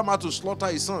 Abraham had to slaughter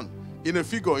his son in a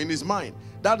figure in his mind.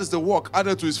 That is the work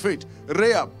added to his faith.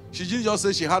 Rahab, she didn't just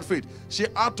say she had faith. She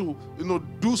had to,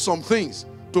 do some things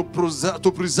to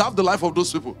preserve the life of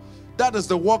those people. That is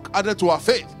the work added to our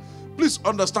faith. Please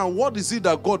understand, what is it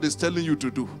that God is telling you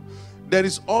to do? There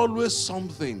is always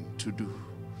something to do.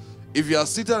 If you are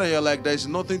seated and you're like, there is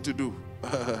nothing to do,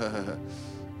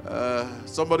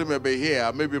 somebody may be here,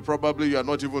 maybe probably you are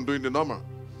not even doing the normal.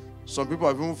 Some people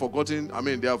have even forgotten,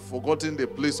 they have forgotten the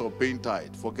place of paying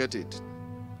tithe. Forget it.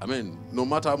 No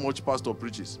matter how much pastor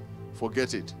preaches,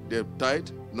 forget it. They tithe?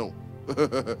 No.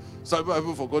 Some people have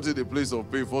even forgotten the place of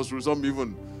paying first fruits. Some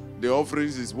even, the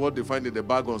offerings is what they find in the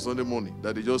bag on Sunday morning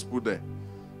that they just put there.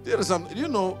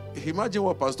 Imagine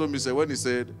what Pastor me said when he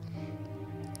said,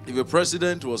 if a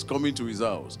president was coming to his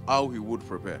house, how he would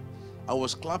prepare. I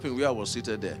was clapping where I was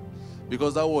seated there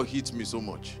because that word hit me so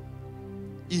much.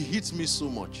 It hits me so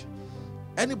much.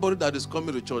 Anybody that is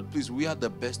coming to church, please wear the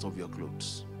best of your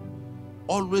clothes.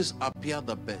 Always appear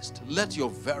the best. Let your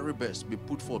very best be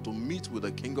put forth to meet with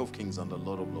the King of Kings and the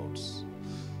Lord of Lords.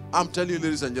 I'm telling you,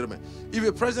 ladies and gentlemen, if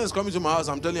a president is coming to my house,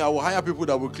 I'm telling you, I will hire people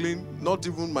that will clean not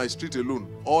even my street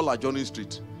alone, all adjoining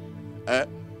street.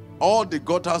 All the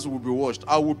gutters will be washed.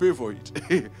 I will pay for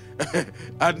it.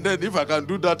 And then if I can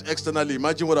do that externally,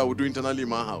 imagine what I will do internally in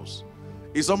my house.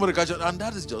 If somebody catches, and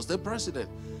that is just the president.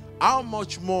 How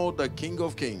much more the King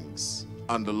of Kings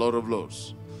and the Lord of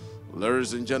Lords?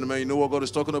 Ladies and gentlemen, you know what God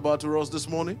is talking about to us this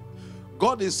morning?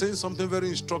 God is saying something very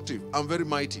instructive and very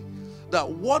mighty. That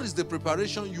what is the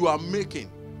preparation you are making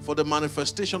for the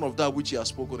manifestation of that which He has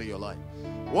spoken in your life?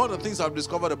 One of the things I've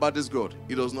discovered about this God,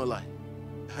 He does not lie.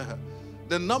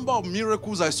 The number of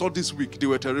miracles I saw this week, they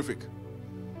were terrific.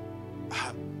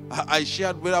 I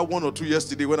shared whether one or two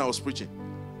yesterday when I was preaching.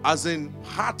 As in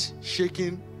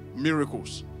heart-shaking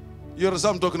miracles. You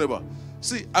understand what I'm talking about?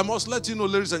 See, I must let you know,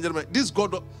 ladies and gentlemen, this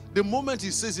God, the moment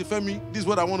He says, Ifemi, this is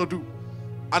what I want to do.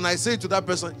 And I say to that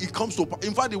person, it comes to,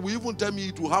 in fact, He will even tell me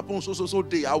it will happen so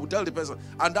day. I will tell the person,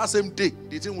 and that same day,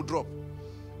 the thing will drop.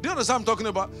 Do you understand what I'm talking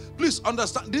about? Please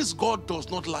understand, this God does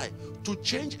not lie. To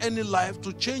change any life,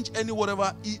 to change any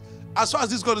whatever, as far as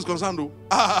this God is concerned,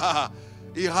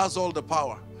 He has all the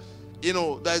power.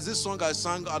 There is this song I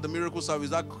sang at the miracle service.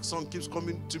 That song keeps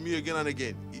coming to me again and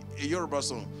again. A Yoruba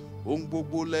song.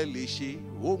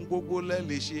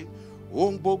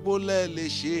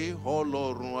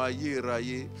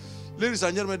 Ladies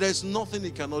and gentlemen, there is nothing He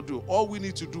cannot do. All we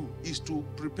need to do is to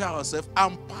prepare ourselves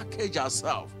and package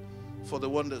ourselves for the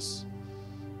wonders.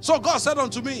 So God said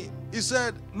unto me, He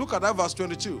said, look at that verse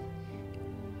 22.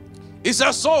 He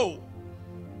says, so,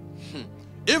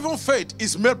 even faith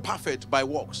is made perfect by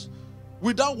works.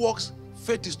 Without works,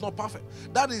 faith is not perfect.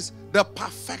 That is, the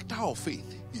perfecter of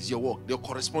faith is your work, your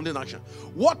corresponding action.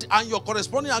 What and your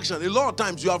corresponding action? A lot of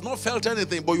times you have not felt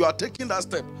anything, but you are taking that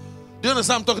step. Do you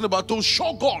understand what I'm talking about? To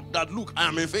show God that, look, I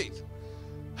am in faith.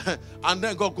 And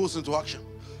then God goes into action.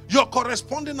 Your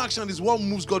corresponding action is what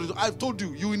moves God into. I've told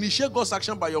you, you initiate God's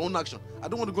action by your own action. I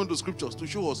don't want to go into scriptures to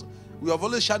show us. We have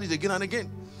always shared it again and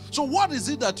again. So what is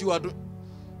it that you are doing?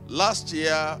 Last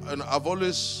year, and I've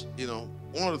always,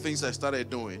 one of the things I started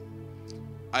doing,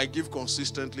 I give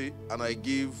consistently and I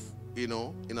give,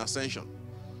 in ascension.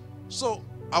 So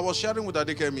I was sharing with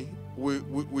Adekemi.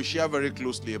 We share very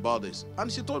closely about this.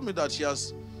 And she told me that she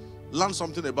has learned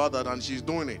something about that and she's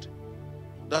doing it.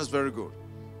 That's very good.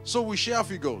 So we share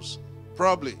figures,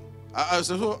 probably. I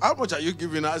said, so how much are you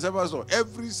giving? I said, Pastor,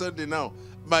 every Sunday now,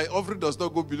 my offering does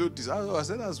not go below this. I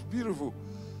said, that's beautiful.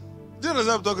 Do you know what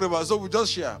I'm talking about? So we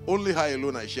just share. Only her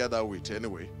alone I share that with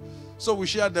anyway. So we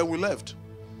shared, then we left.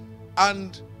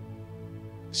 And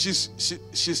she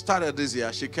started this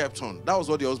year. She kept on. That was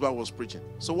what the husband was preaching.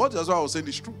 So what the husband was saying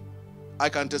is true. I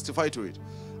can testify to it.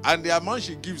 And the amount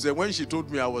she gives, and when she told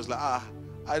me, I was like,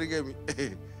 I didn't get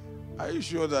me. Are you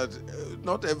sure that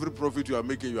not every profit you are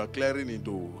making, you are clearing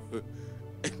into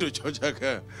church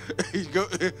account?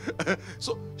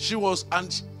 So she was,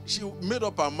 and she made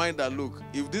up her mind that, look,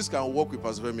 if this can work with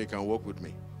Pastor Femi, it can work with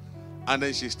me. And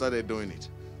then she started doing it.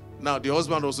 Now, the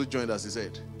husband also joined us, he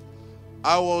said.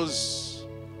 I was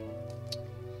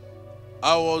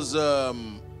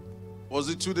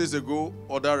it 2 days ago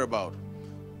or thereabout?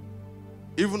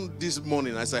 Even this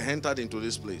morning, as I entered into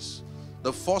this place,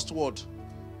 the first word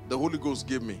the Holy Ghost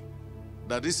gave me,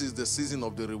 that this is the season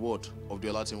of the reward of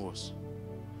the Latin was.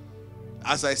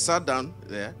 As I sat down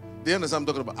there, they understand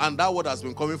what I'm talking about, and that word has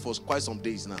been coming for quite some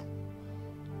days now.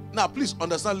 Now, please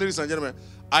understand, ladies and gentlemen,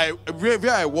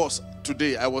 where I was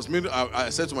today, I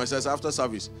said to myself after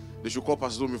service, they should call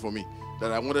Pastor Domi for me,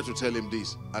 that I wanted to tell him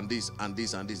this and this and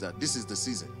this and this, that this is the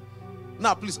season.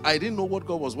 Now, please, I didn't know what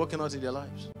God was working out in their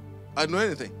lives. I didn't know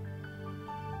anything.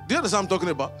 Do you understand what I'm talking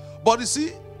about? But you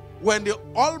see, when the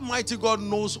Almighty God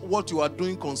knows what you are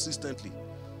doing consistently,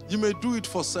 you may do it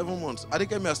for 7 months. I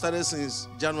think I may have started since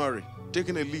January,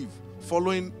 taking a leave,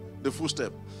 following the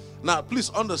footstep. Now, please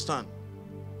understand,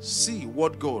 see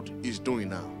what God is doing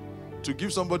now. To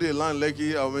give somebody a land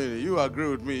Lekki, I mean, you agree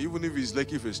with me, even if it's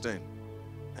Lekki phase 10.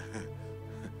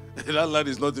 That land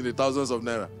is not in the thousands of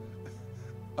naira.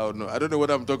 Oh no, I don't know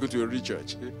whether I'm talking to a rich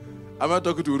church. Am I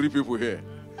talking to rich people here?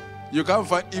 You can't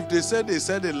find, if they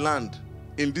said a land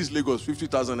in this Lagos,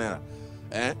 50,000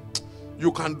 naira,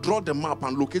 you can draw the map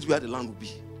and locate where the land will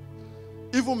be.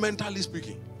 Even mentally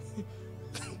speaking.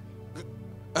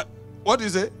 What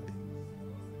is it?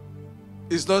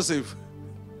 It's not safe.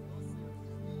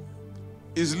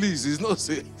 It's lease, it's not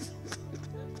safe.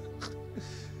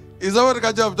 Is that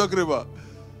what I'm talking about?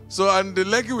 So, and the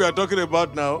Lekki we are talking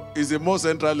about now is a more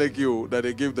central Lekki that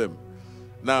they give them.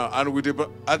 Now, and with the,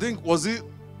 I think, was it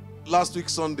last week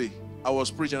Sunday, I was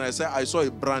preaching, I said, I saw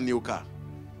a brand new car.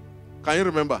 Can you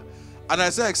remember? And I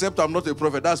said, except I'm not a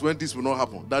prophet, that's when this will not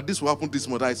happen. That this will happen this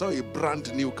month. I saw a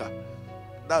brand new car.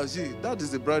 That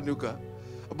is a brand new car.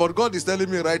 But God is telling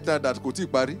me right now that Koti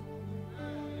Bari.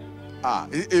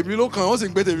 Emilo can also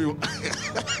better you.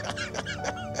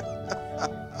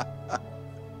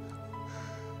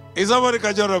 Is somebody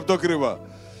catch what I'm talking about?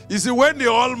 You see, when the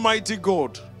Almighty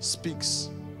God speaks,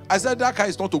 I said that car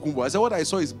is not Okumbo. I said what I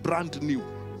saw is brand new.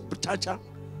 Chacha.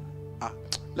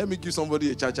 Let me give somebody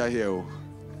a chacha here. Oh.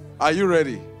 Are you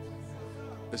ready?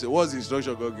 I said, what's the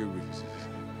instruction God gave me?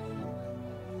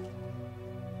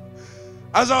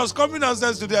 As I was coming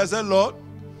downstairs today, I said, Lord,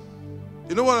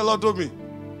 you know what the Lord told me?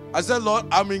 I said, Lord,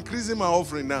 I'm increasing my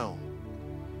offering now.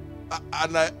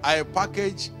 And I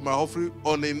package my offering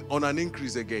on an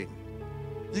increase again.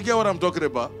 You get what I'm talking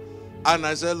about? And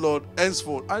I said, Lord,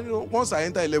 henceforth. And you know, once I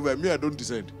enter a level, I don't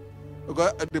descend.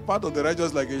 Because the path of the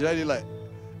righteous like a shiny light.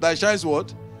 That shines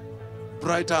what?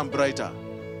 Brighter and brighter.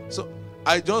 So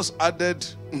I just added,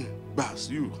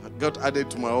 you got added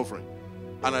to my offering.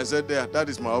 And I said, there, that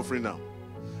is my offering now.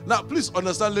 Now, please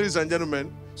understand, ladies and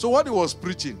gentlemen. So what he was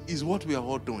preaching is what we are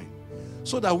all doing.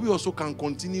 So that we also can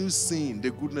continue seeing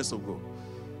the goodness of God.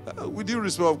 With due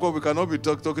respect, of course, we cannot be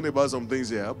talking about some things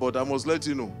here, but I must let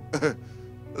you know.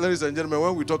 Ladies and gentlemen,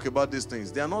 when we talk about these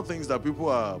things, they are not things that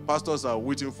pastors are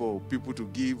waiting for people to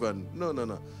give. And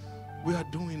no. We are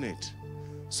doing it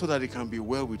so that it can be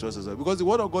well with us as well. Because the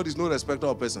word of God is no respecter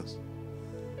of persons.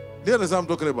 Do you understand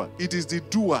what I'm talking about? It is the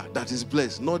doer that is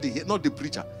blessed, not the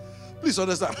preacher. Please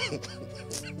understand.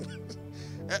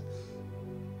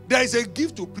 There is a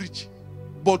gift to preach,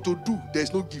 but to do, there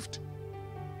is no gift.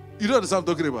 You don't understand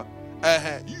what I'm talking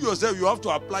about? You yourself, you have to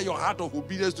apply your heart of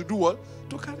obedience to do what?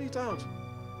 To carry it out.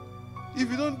 If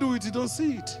you don't do it, you don't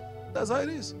see it. That's how it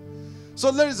is. So,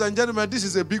 ladies and gentlemen, this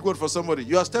is a big word for somebody.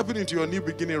 You are stepping into your new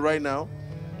beginning right now.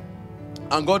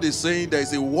 And God is saying there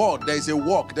is a word, there is a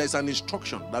walk, there is an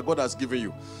instruction that God has given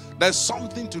you. There's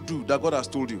something to do that God has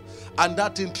told you. And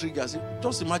that thing triggers you.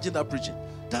 Just imagine that preaching.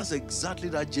 That's exactly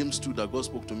that James 2 that God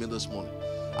spoke to me this morning.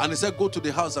 And he said, go to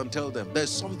the house and tell them there's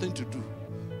something to do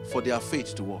for their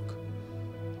faith to work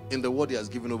in the word he has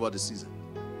given over the season,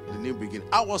 the new beginning.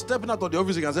 I was stepping out of the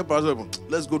office and said, Pastor,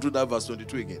 let's go to that verse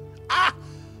 22 again.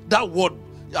 That word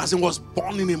as it was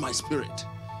burning in my spirit.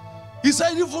 He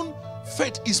said, even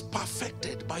faith is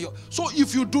perfected by your. So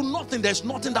if you do nothing, there's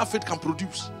nothing that faith can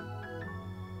produce.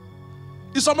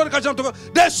 Is somebody catching up?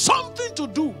 There's something to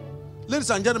do, ladies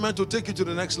and gentlemen, to take you to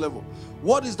the next level.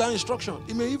 What is that instruction?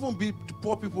 It may even be to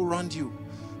poor people around you.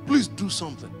 Please do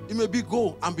something. It may be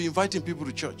go and be inviting people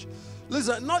to church.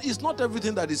 Listen, it's not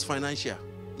everything that is financial,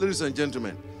 ladies and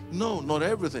gentlemen. No, not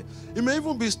everything. It may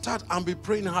even be start and be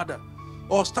praying harder.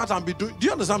 Or start and be doing. Do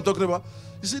you understand what I'm talking about?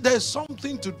 You see, there's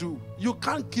something to do. You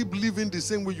can't keep living the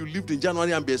same way you lived in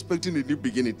January and be expecting a new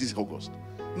beginning this August.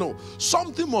 No.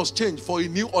 Something must change for a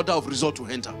new order of result to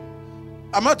enter.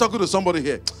 Am I talking to somebody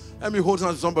here? Let me hold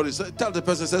hands to somebody. Tell the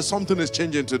person, say something is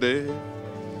changing today.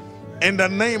 In the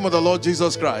name of the Lord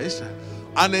Jesus Christ.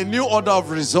 And a new order of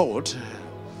result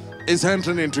is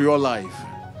entering into your life.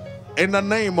 In the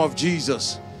name of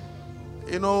Jesus.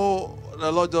 You know,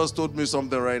 the Lord just told me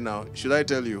something right now. Should I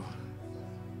tell you?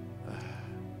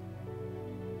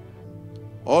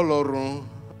 Ọlọ́run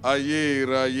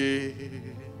ayérayé,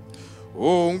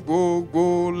 ohun gbogbo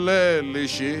lẹ lè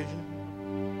ṣe.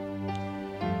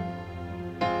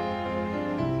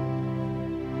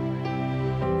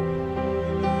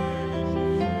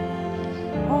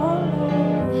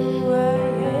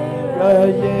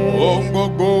 Ohun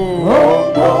gbogbo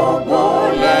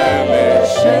lẹ lè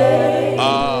ṣe.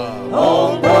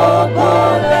 Ohun gbogbo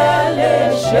lẹ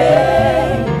lè ṣe.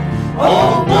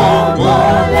 Ohun gbogbo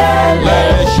lẹ lè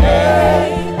ṣe.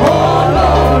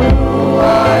 Ọlọ́run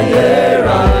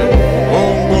ayérayé.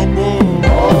 Ohun gbogbo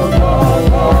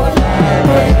lẹ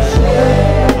lè ṣe.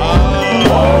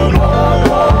 Ohun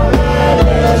gbogbo lẹ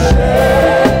lè ṣe.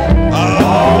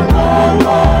 Ohun gbogbo lẹ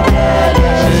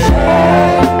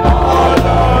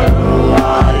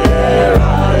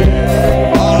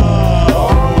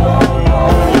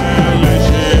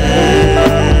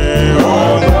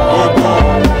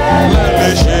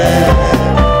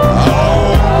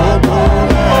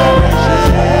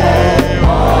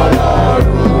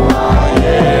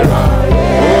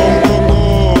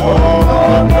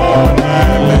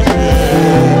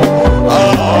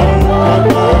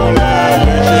lè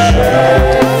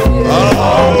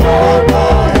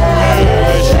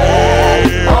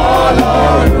ṣe.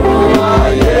 Ọlọ́run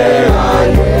ayérayé.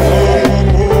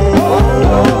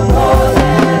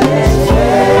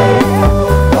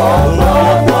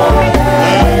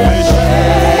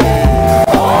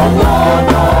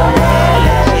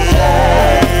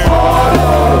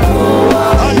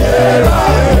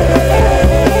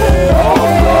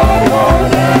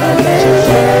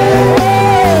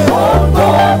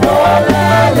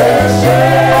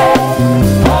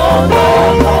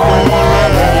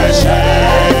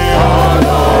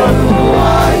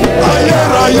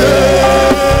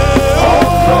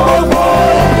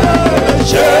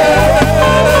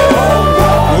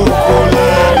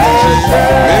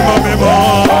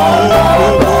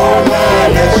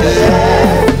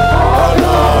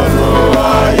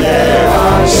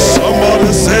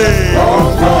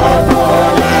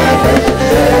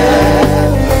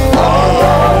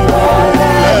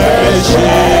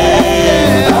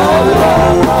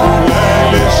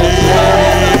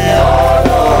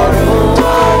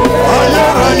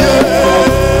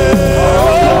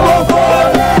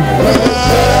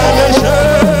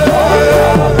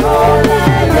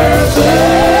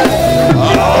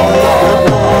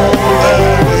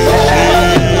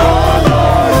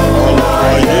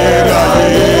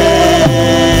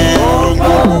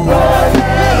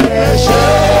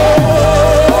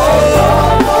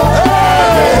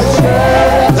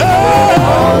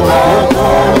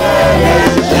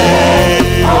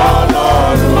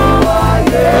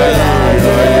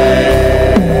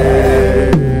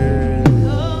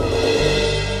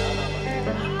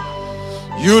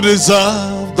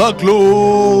 Deserve the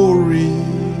glory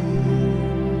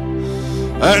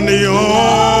and the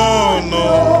honor.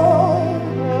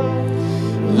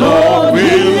 Lord, we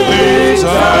lift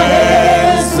our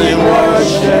hands in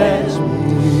worship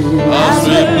as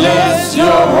we bless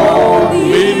your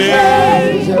holy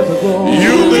name.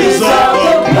 You deserve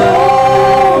the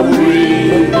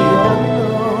glory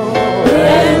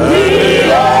and the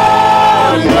honor.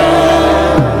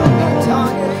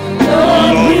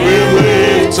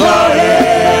 Our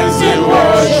hands in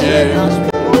worship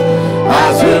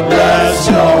as we bless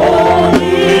your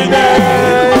holy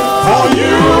name. For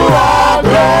you are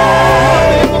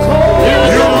great,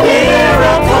 your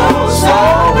miracles so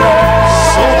great,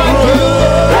 so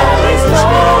good.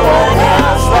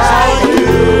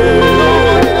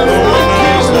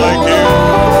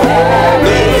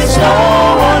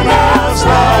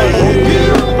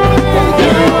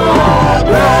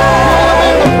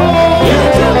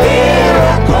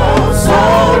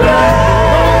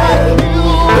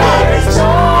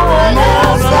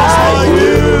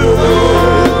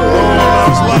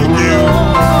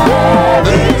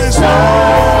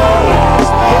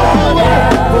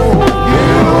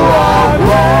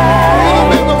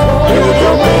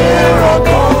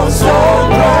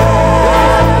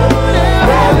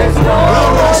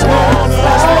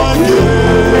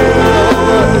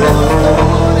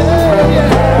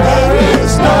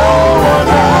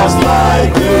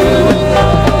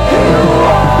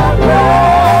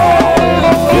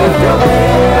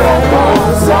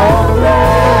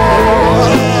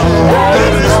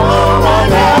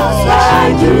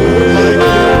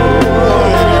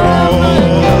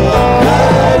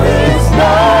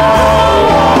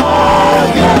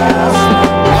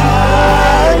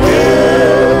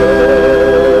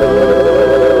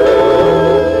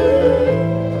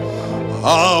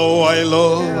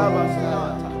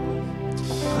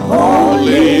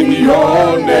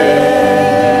 your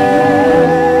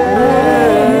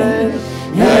name.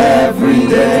 Every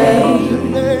day,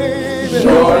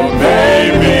 your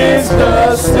name is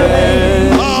the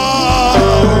same. Oh,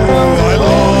 I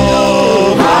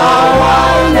love How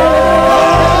I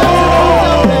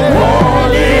love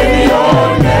calling your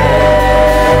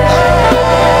name.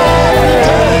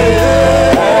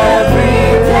 Every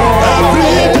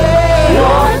day,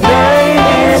 your name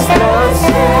is the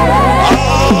same.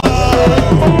 I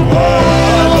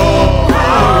love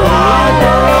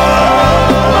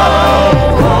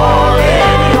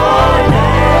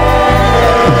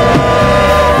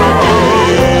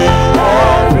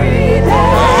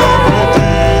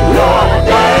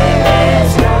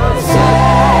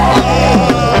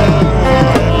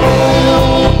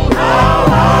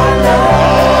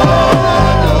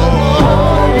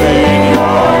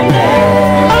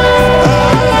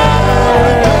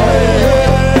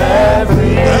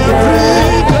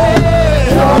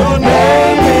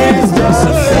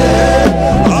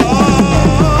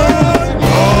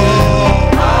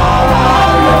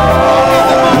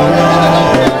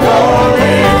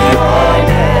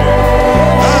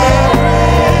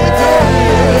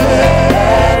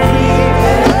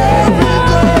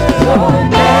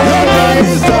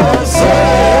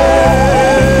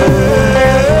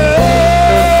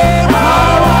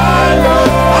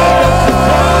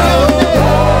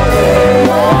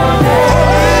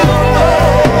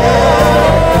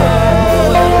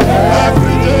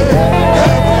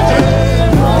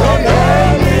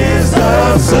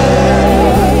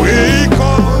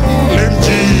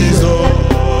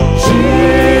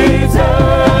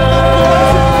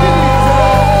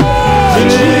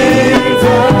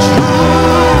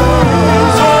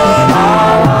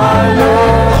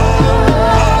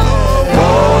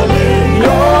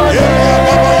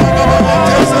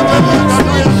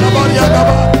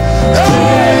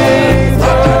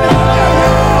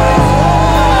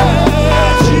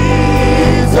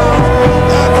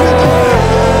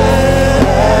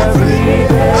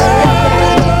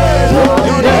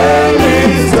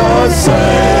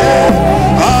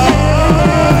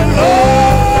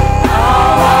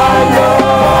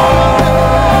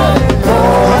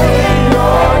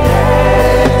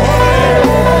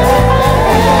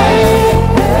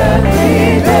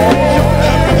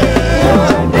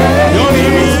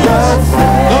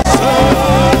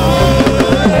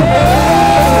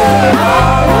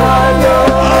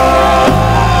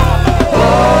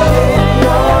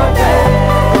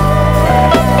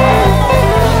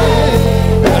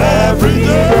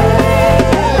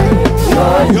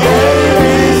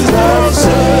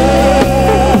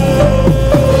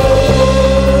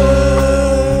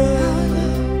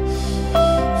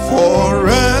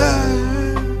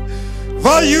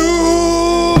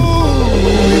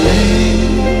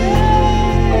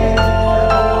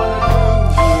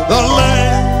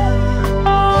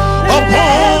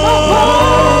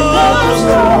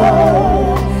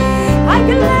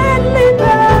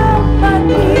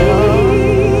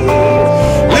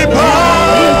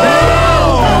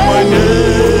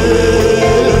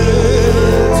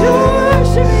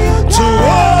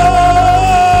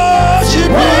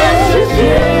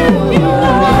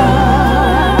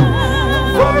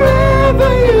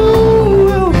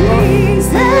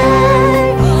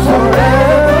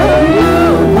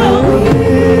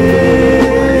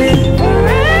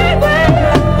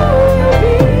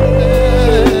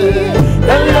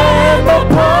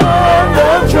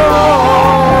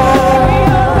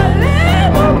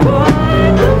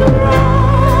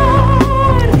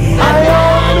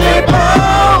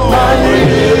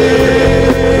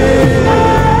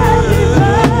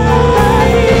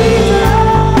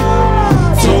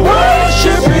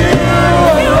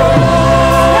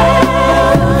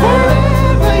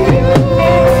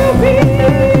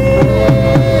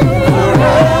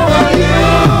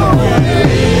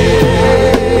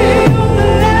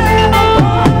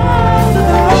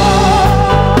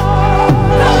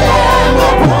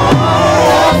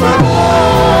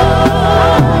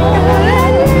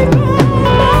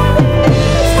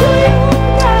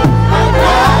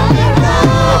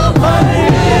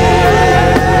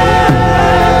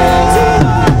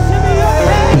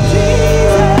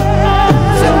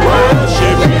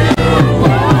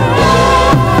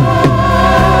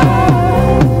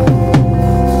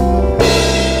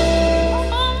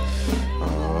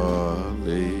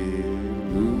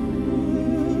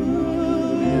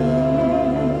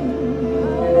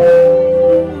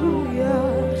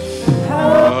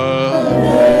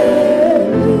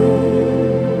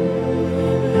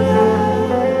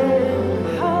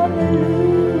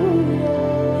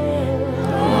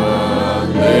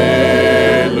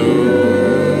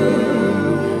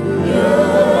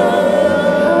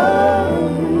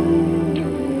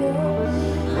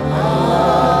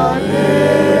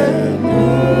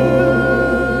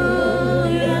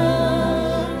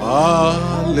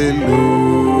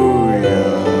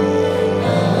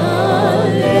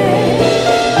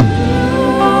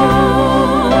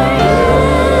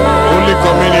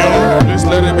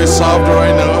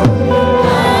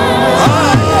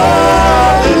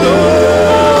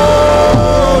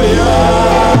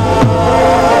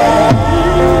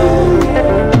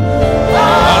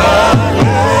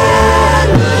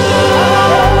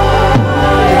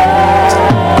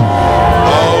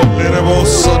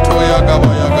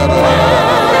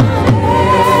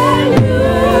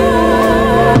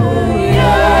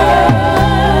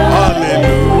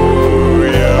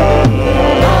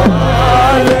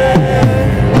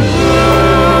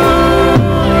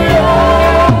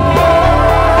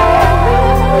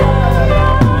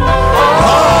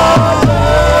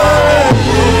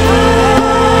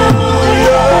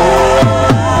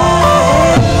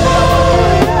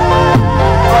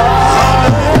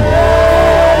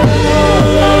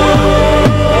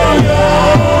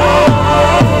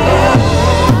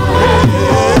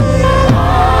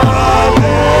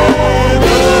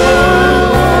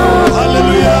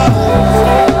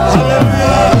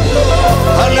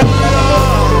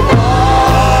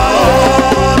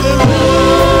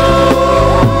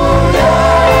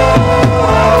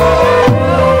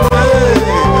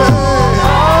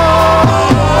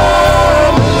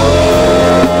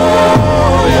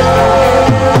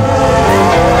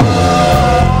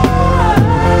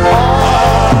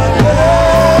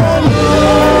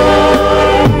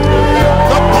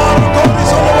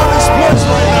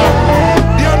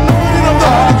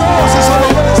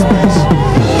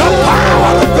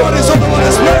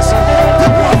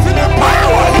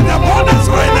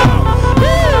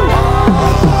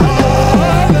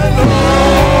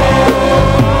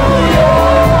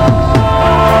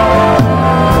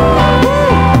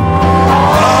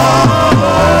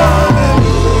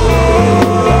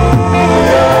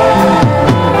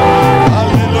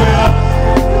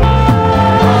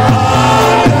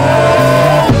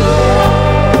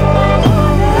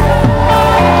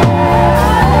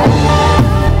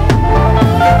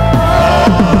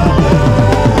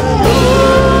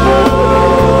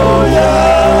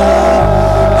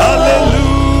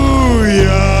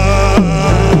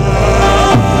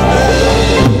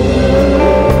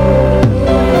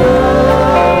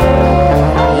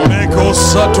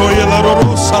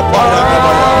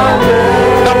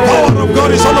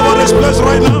borders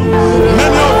right now.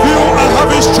 Many of you are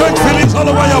having strange feelings all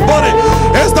over your body.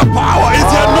 It's the power, it's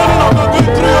the anointing of God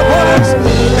going through your bodies.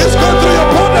 It's going through your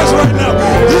borders right now.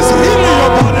 He's healing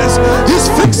your bodies. He's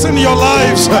fixing your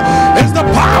lives. It's the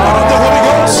power of the Holy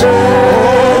Ghost.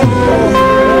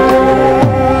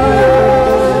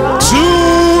 To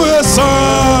a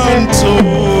santo.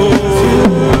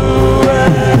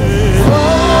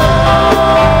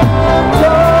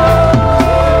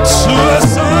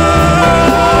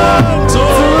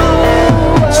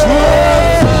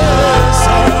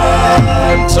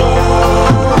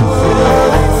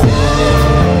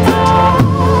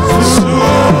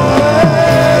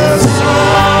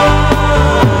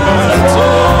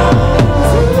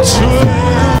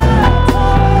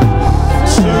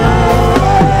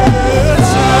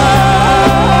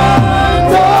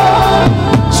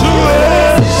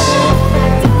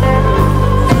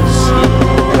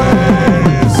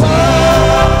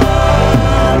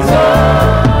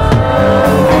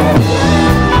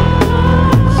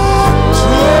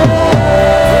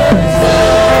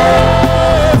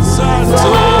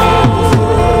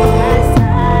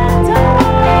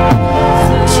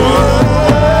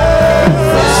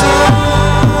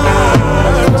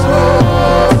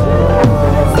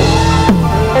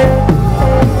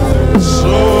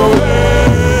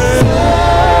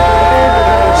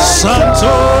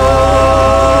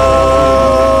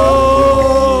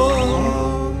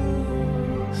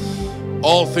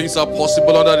 Things are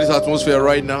possible under this atmosphere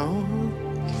right now.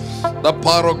 The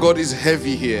power of God is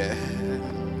heavy here.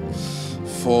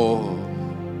 For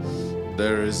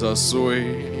there is a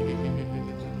sweet,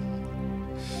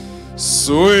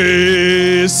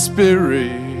 sweet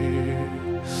spirit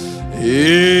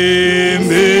in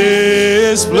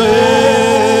this place.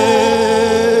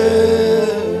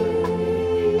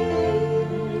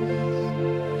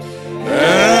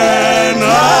 And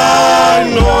I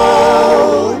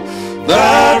know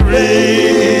there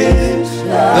is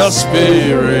the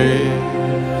Spirit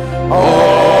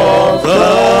of the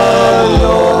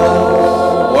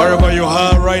Lord. Wherever you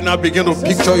are right now, begin to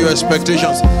picture your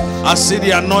expectations. I see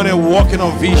the anointing walking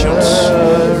on visions.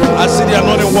 I see the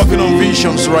anointing walking on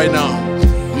visions right now.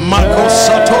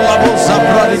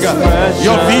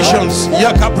 Your visions,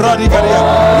 your goals,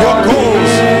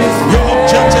 your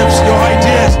objectives, your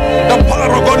ideas. The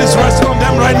power of God is resting on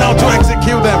them right now to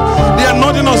execute them. The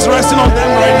anointing is resting on them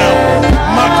right now.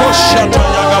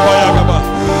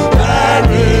 There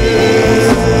is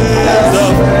the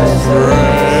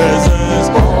presence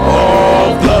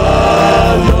of the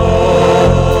Lord.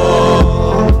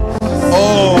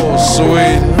 Oh,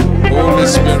 sweet Holy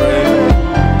Spirit.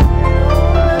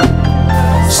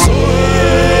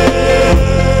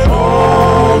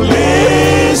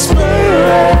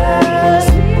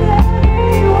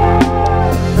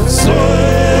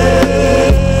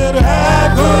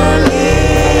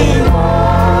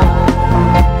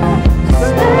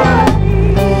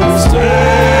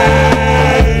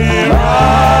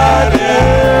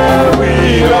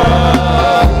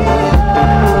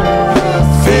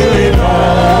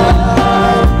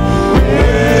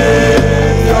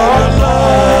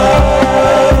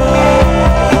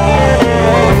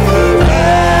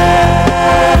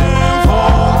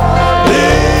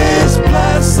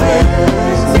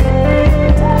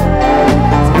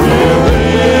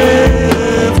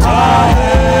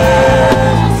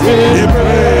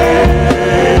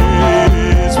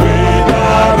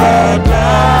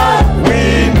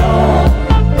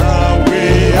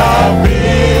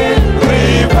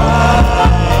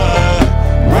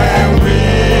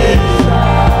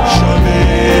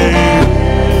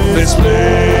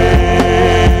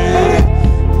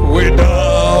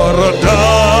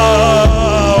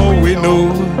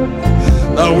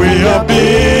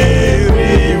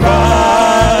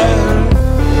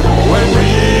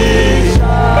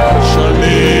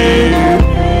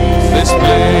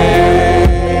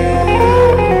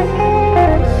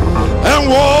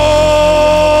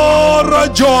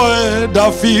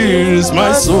 That fills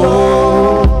my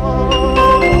soul.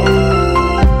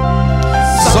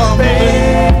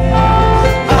 Something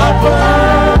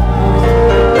happened.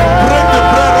 Break the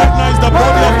bread right now. It's the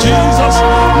body of Jesus.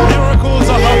 Miracles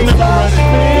are happening already.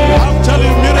 I'm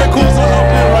telling you, miracles are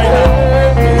happening right now.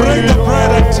 Break the bread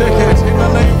and take it in the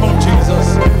name of Jesus.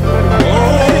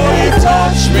 Oh, He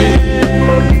touched me.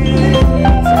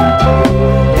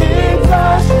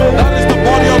 That is the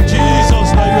body of Jesus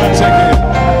that you are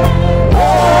taking. Oh,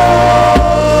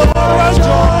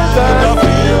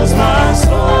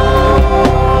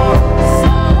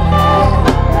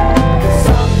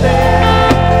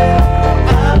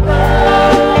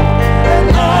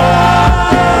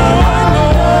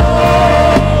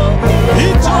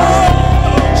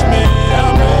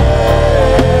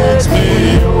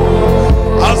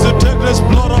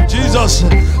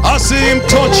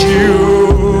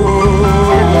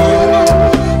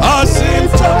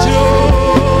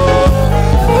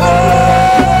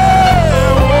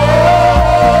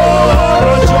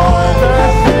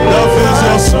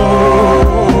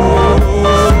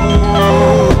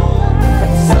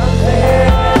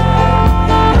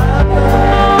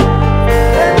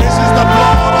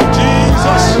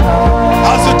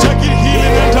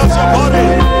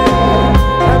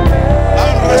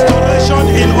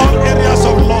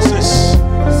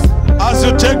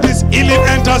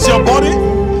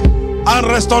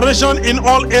 Restoration in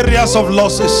all areas of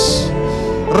losses.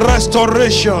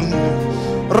 Restoration.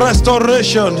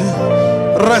 Restoration.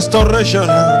 Restoration.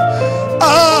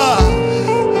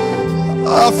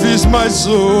 I feast my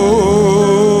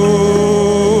soul.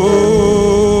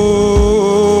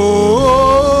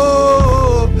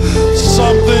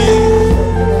 Something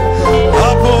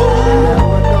happened.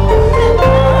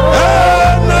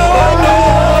 And now I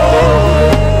know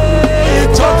it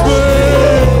touched me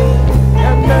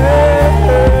and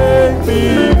made me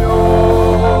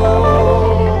whole.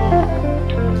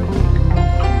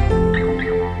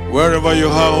 Wherever you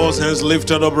are, all hands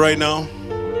lifted up right now.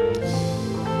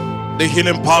 The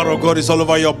healing power of God is all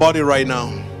over your body right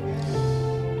now.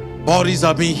 Bodies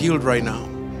are being healed right now.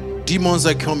 Demons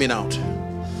are coming out.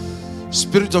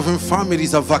 Spirits of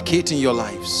infirmities are vacating your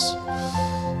lives.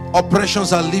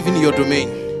 Oppressions are leaving your domain.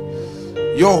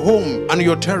 Your home and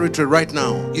your territory right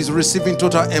now is receiving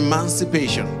total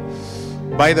emancipation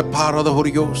by the power of the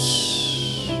Holy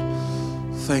Ghost.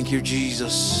 Thank you,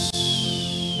 Jesus.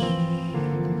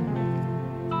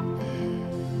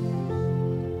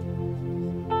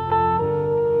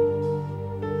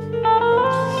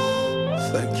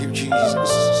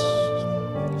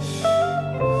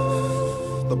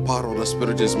 The power of the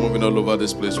Spirit is moving all over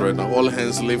this place right now. All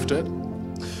hands lifted.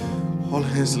 All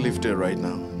hands lifted right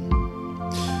now.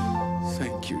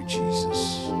 Thank you,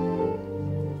 Jesus.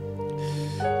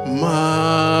 My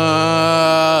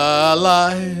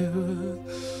life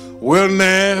will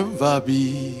never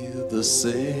be the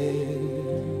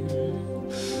same.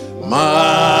 My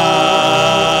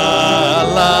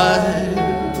life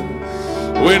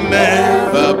will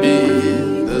never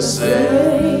be the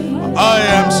same. I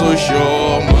am so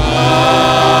sure my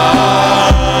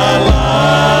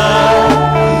life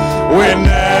will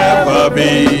never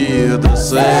be the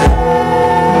same.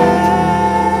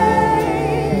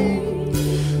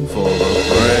 For the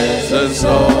presence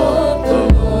of the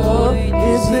Lord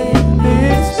is in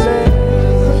this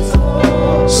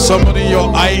place. Somebody in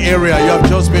your eye area, you have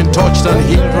just been touched and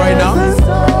healed right now.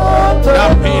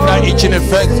 That pain, that itching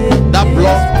effect, that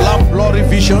bloody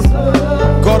vision,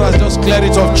 God has just cleared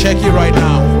it off. Check it right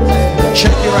now.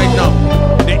 Check it right now.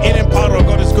 The healing power of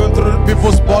God is going through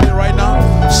people's body right now.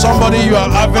 Somebody, you are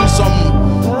having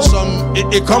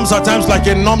it comes at times like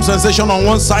a numb sensation on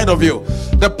one side of you.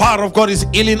 The power of God is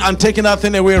healing and taking that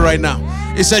thing away right now.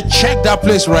 He said, check that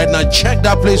place right now. Check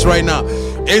that place right now.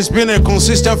 It's been a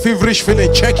consistent feverish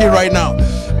feeling. Check it right now.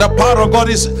 The power of God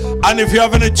is, and if you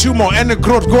have any tumor, any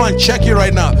growth, go and check it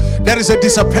right now. There is a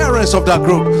disappearance of that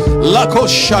growth. Lako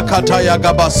shakata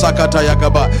yagaba sakata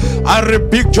yagaba. I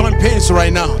rebuke joint pains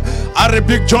right now. I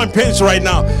rebuke joint pains right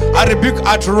now. I rebuke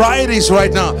arthritis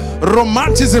right now.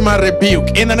 Romanticism I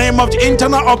rebuke in the name of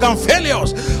internal organ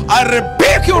failures. I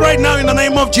rebuke you right now in the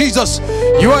name of Jesus.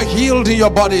 You are healed in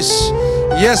your bodies.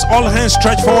 Yes, all hands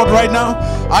stretch forward right now.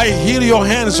 I heal your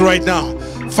hands right now.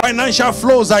 Financial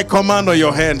flows I command on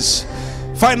your hands.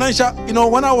 Financial, when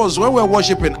we were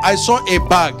worshiping, I saw a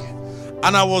bag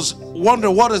and I was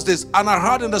wondering, what is this? And I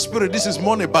heard in the spirit, this is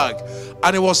money bag,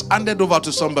 and it was handed over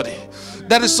to somebody.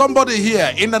 There is somebody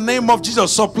here, in the name of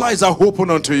Jesus, supplies are open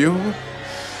unto you.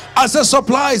 I said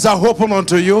supplies are open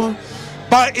unto you.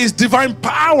 By his divine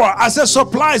power, I said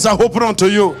supplies are open unto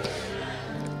you.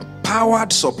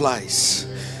 Powered supplies.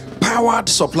 Powered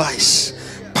supplies.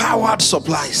 Powered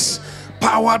supplies.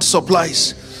 Powered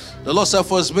supplies. The Lord said,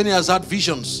 for as many as had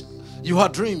visions, you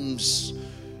had dreams,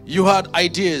 you had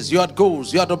ideas, you had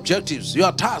goals, you had objectives, you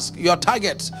had tasks, you had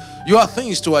targets, you had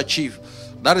things to achieve.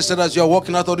 That is said, as you are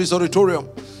walking out of this auditorium,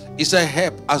 he said,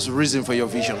 help has risen for your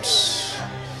visions.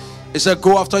 He said,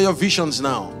 go after your visions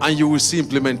now and you will see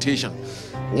implementation.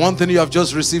 One thing you have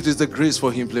just received is the grace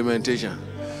for implementation.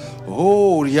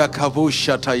 Oh, Yakabo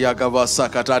Shata Yakaba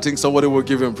Sakata. I think somebody will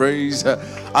give him praise.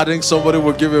 I think somebody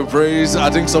will give him praise. I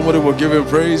think somebody will give him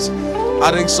praise.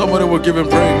 I think somebody will give him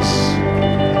praise.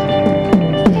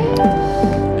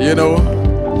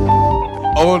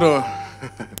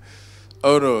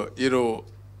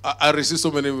 I received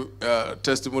so many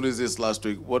testimonies this last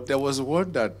week. But there was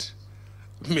one that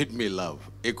made me laugh.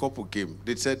 A couple came.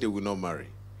 They said they will not marry.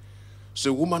 So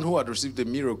a woman who had received a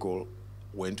miracle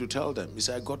went to tell them. He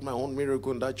said, I got my own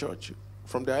miracle in that church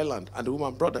from the island. And the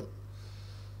woman brought them.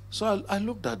 So I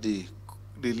looked at the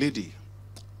lady.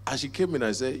 As she came in,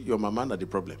 I said, you're my man at the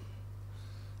problem.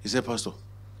 He said, Pastor,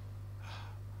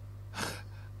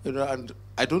 and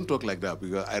I don't talk like that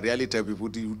because I rarely tell people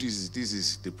this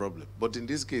is the problem. But in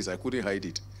this case, I couldn't hide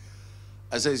it.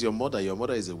 I said, it's your mother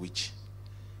is a witch.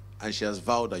 And she has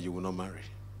vowed that you will not marry.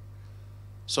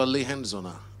 So I lay hands on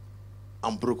her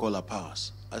and broke all her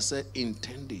powers. I said, in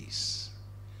 10 days,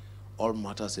 all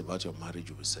matters about your marriage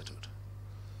will be settled.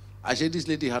 Actually, this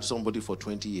lady had somebody for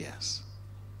 20 years.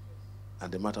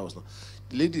 And the matter was not.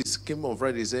 The ladies came on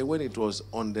Friday, said when it was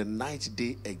on the 9th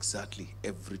day exactly,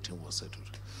 everything was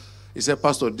settled. He said,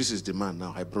 Pastor, this is the man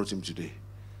now. I brought him today.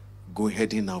 Go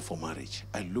heading now for marriage.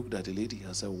 I looked at the lady.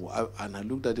 I said, and I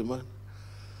looked at the man.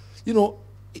 You know,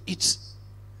 it's,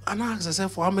 and I asked, I said,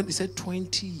 for how many? He said,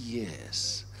 20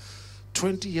 years.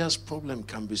 20 years problem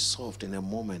can be solved in a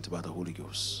moment by the Holy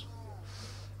Ghost.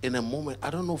 In a moment. I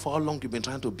don't know for how long you've been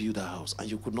trying to build a house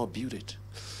and you could not build it.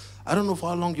 I don't know for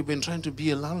how long you've been trying to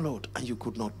be a landlord and you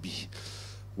could not be.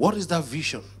 What is that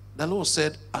vision? The Lord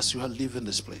said, as you are leaving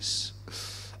this place,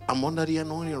 I'm under the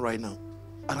anointing right now.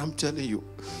 And I'm telling you,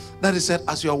 that He said,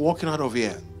 as you are walking out of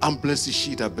here, I'm blessed is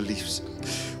she that believes.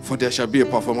 For there shall be a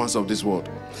performance of this word.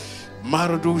 And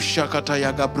the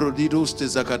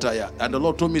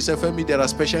Lord told me, he said, Femi, there are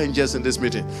special angels in this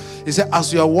meeting. He said,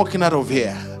 as you are walking out of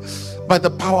here, by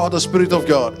the power of the Spirit of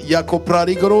God, you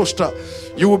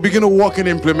will begin to walk in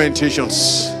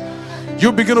implementations.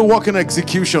 You begin to walk in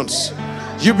executions.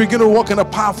 You begin to walk in the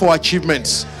powerful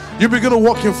achievements. You begin to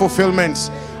walk in fulfillments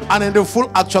and in the full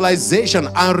actualization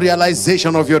and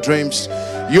realization of your dreams.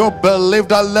 You believe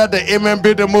that, let the amen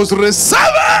be the most received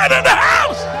in the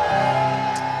house.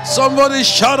 Somebody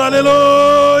shout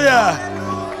hallelujah.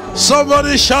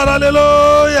 Somebody shout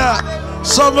hallelujah.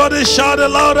 Somebody shout the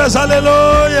loudest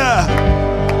hallelujah.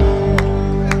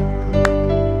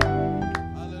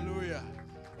 Hallelujah.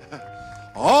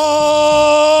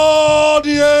 All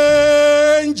the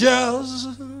angels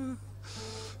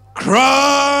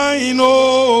crying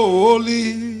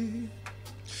holy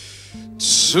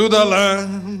to the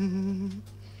Lamb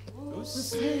who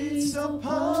sits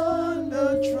upon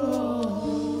the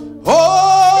throne.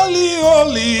 Holy,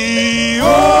 holy,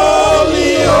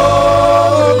 holy,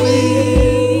 holy,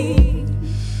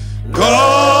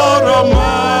 God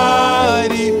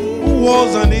Almighty, who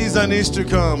was and is to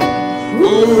come,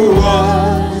 who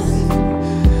was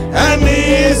and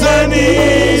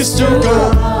is to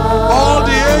come. All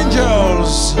the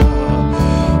angels,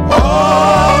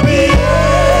 all the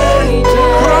angels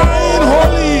crying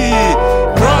holy,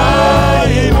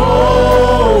 crying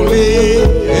holy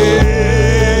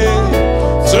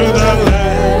to the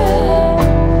Lamb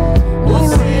Who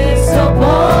sits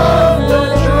upon the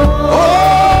throne.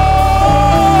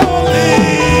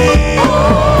 holy,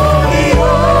 holy,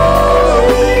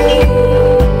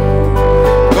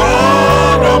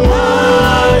 God Almighty,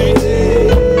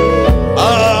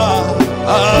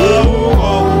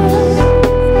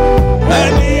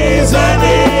 and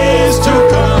is to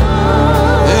come.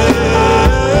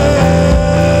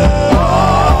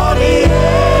 All the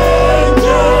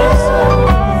angels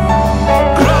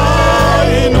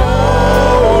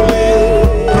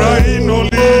crying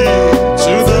holy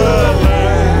to the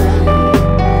Lamb.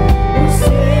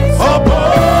 Above.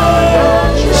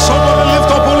 Somebody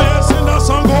lift up holy and sing that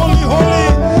song. Holy, holy,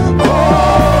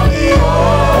 holy,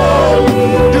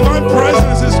 holy. Divine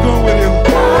presence is going with you.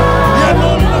 The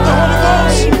anointing of the Holy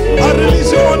Ghost. I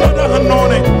release you under the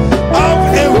anointing of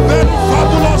a very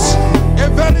fabulous, a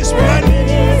very splendid,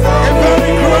 a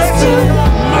very great,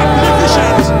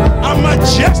 magnificent, and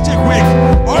majestic week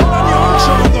under the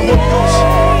unction of the Holy Ghost.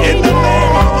 In the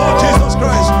name of Lord Jesus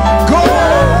Christ, go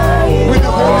with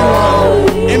the Holy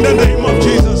One. In the name of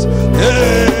Jesus,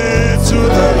 to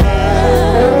the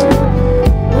Lamb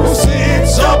who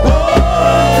sits upon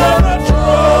the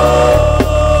throne,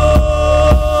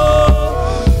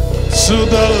 to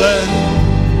the Lamb.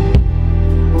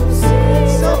 Who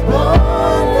sits upon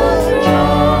the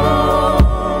throne.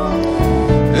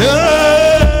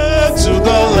 To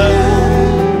the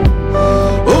Lamb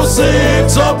who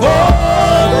sits upon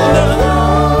the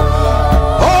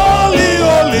holy,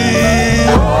 holy,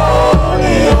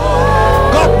 holy.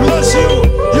 God bless you.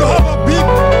 You have a big,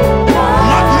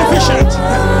 magnificent,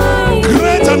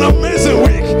 great and amazing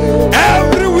week.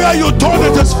 Everywhere you turn,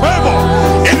 it is favor.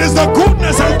 It is the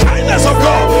goodness and kindness of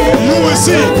God. You will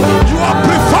see you are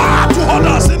preferred to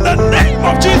others in the name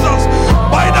of Jesus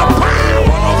by the power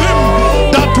of Him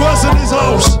that dwells in His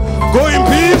house. Go in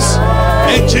peace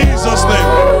in Jesus' name.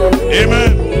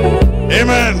 Amen.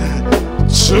 Amen.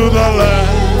 To the Lamb.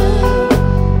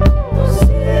 Who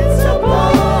sits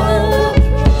upon the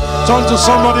throne. Turn to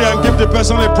somebody and give the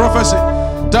person a prophecy.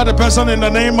 Tell the person in the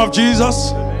name of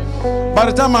Jesus. By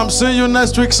the time I'm seeing you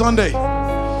next week Sunday,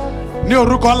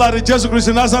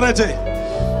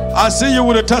 I see you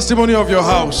with a testimony of your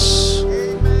house.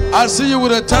 I see you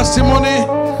with a testimony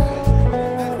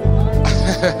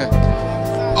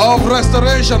of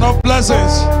restoration, of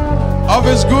blessings, of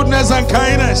His goodness and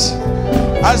kindness.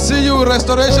 I see you with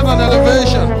restoration and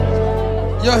elevation.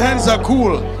 Your hands are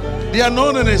cool. The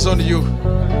anointing is on you.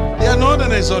 The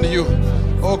anointing is on you.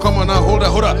 Oh, come on now. Hold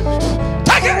up.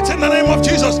 Take it in the name of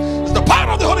Jesus. It's the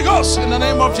power of the Holy Ghost in the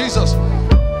name of Jesus.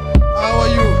 How are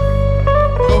you?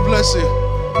 God bless you.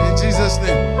 In Jesus'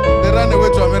 name. They ran away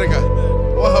to America.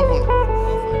 What happened?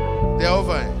 They are all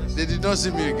fine. They did not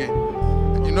see me again.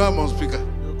 You know I'm on speaker.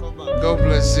 God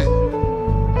bless you.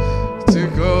 To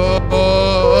God.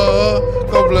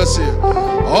 God bless you.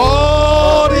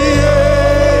 All the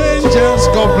angels,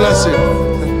 God bless you.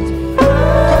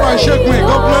 Come on, shake me.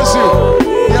 God bless you.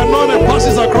 The anointing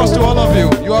passes across to all of you.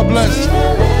 You are blessed.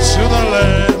 To the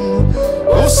Lamb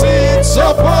who sits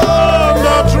upon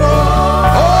the throne.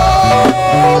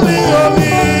 Holy,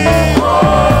 holy,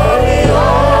 holy,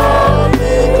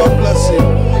 holy. God bless you.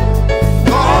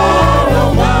 God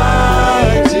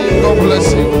Almighty. God bless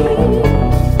you.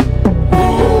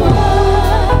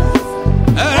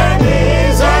 And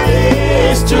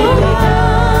is to come.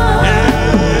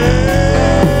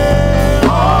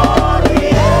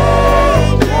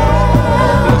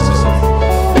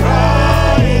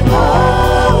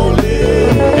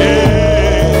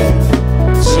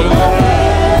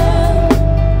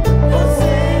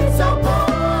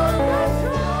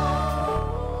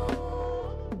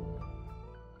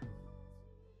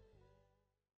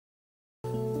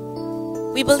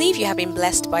 We believe you have been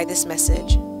blessed by this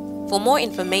message. For more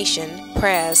information,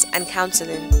 prayers, and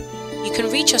counseling, you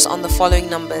can reach us on the following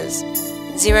numbers: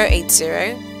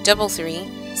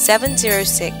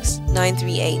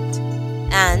 080-33-706-938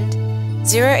 and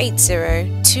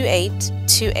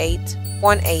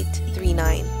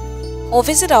 080-2828-1839, or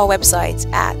visit our website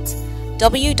at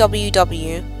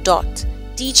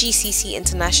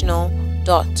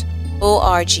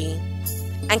www.dgccinternational.org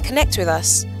and connect with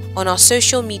us on our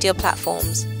social media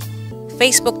platforms: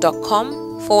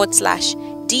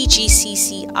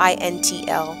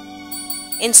 facebook.com/DGCCINTL,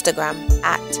 Instagram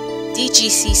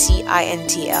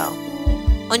 @DGCCINTL.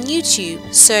 On YouTube,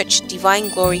 search Divine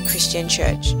Glory Christian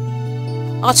Church.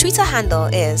 Our Twitter handle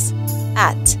is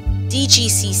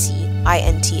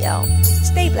 @DGCCINTL.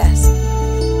 Stay blessed.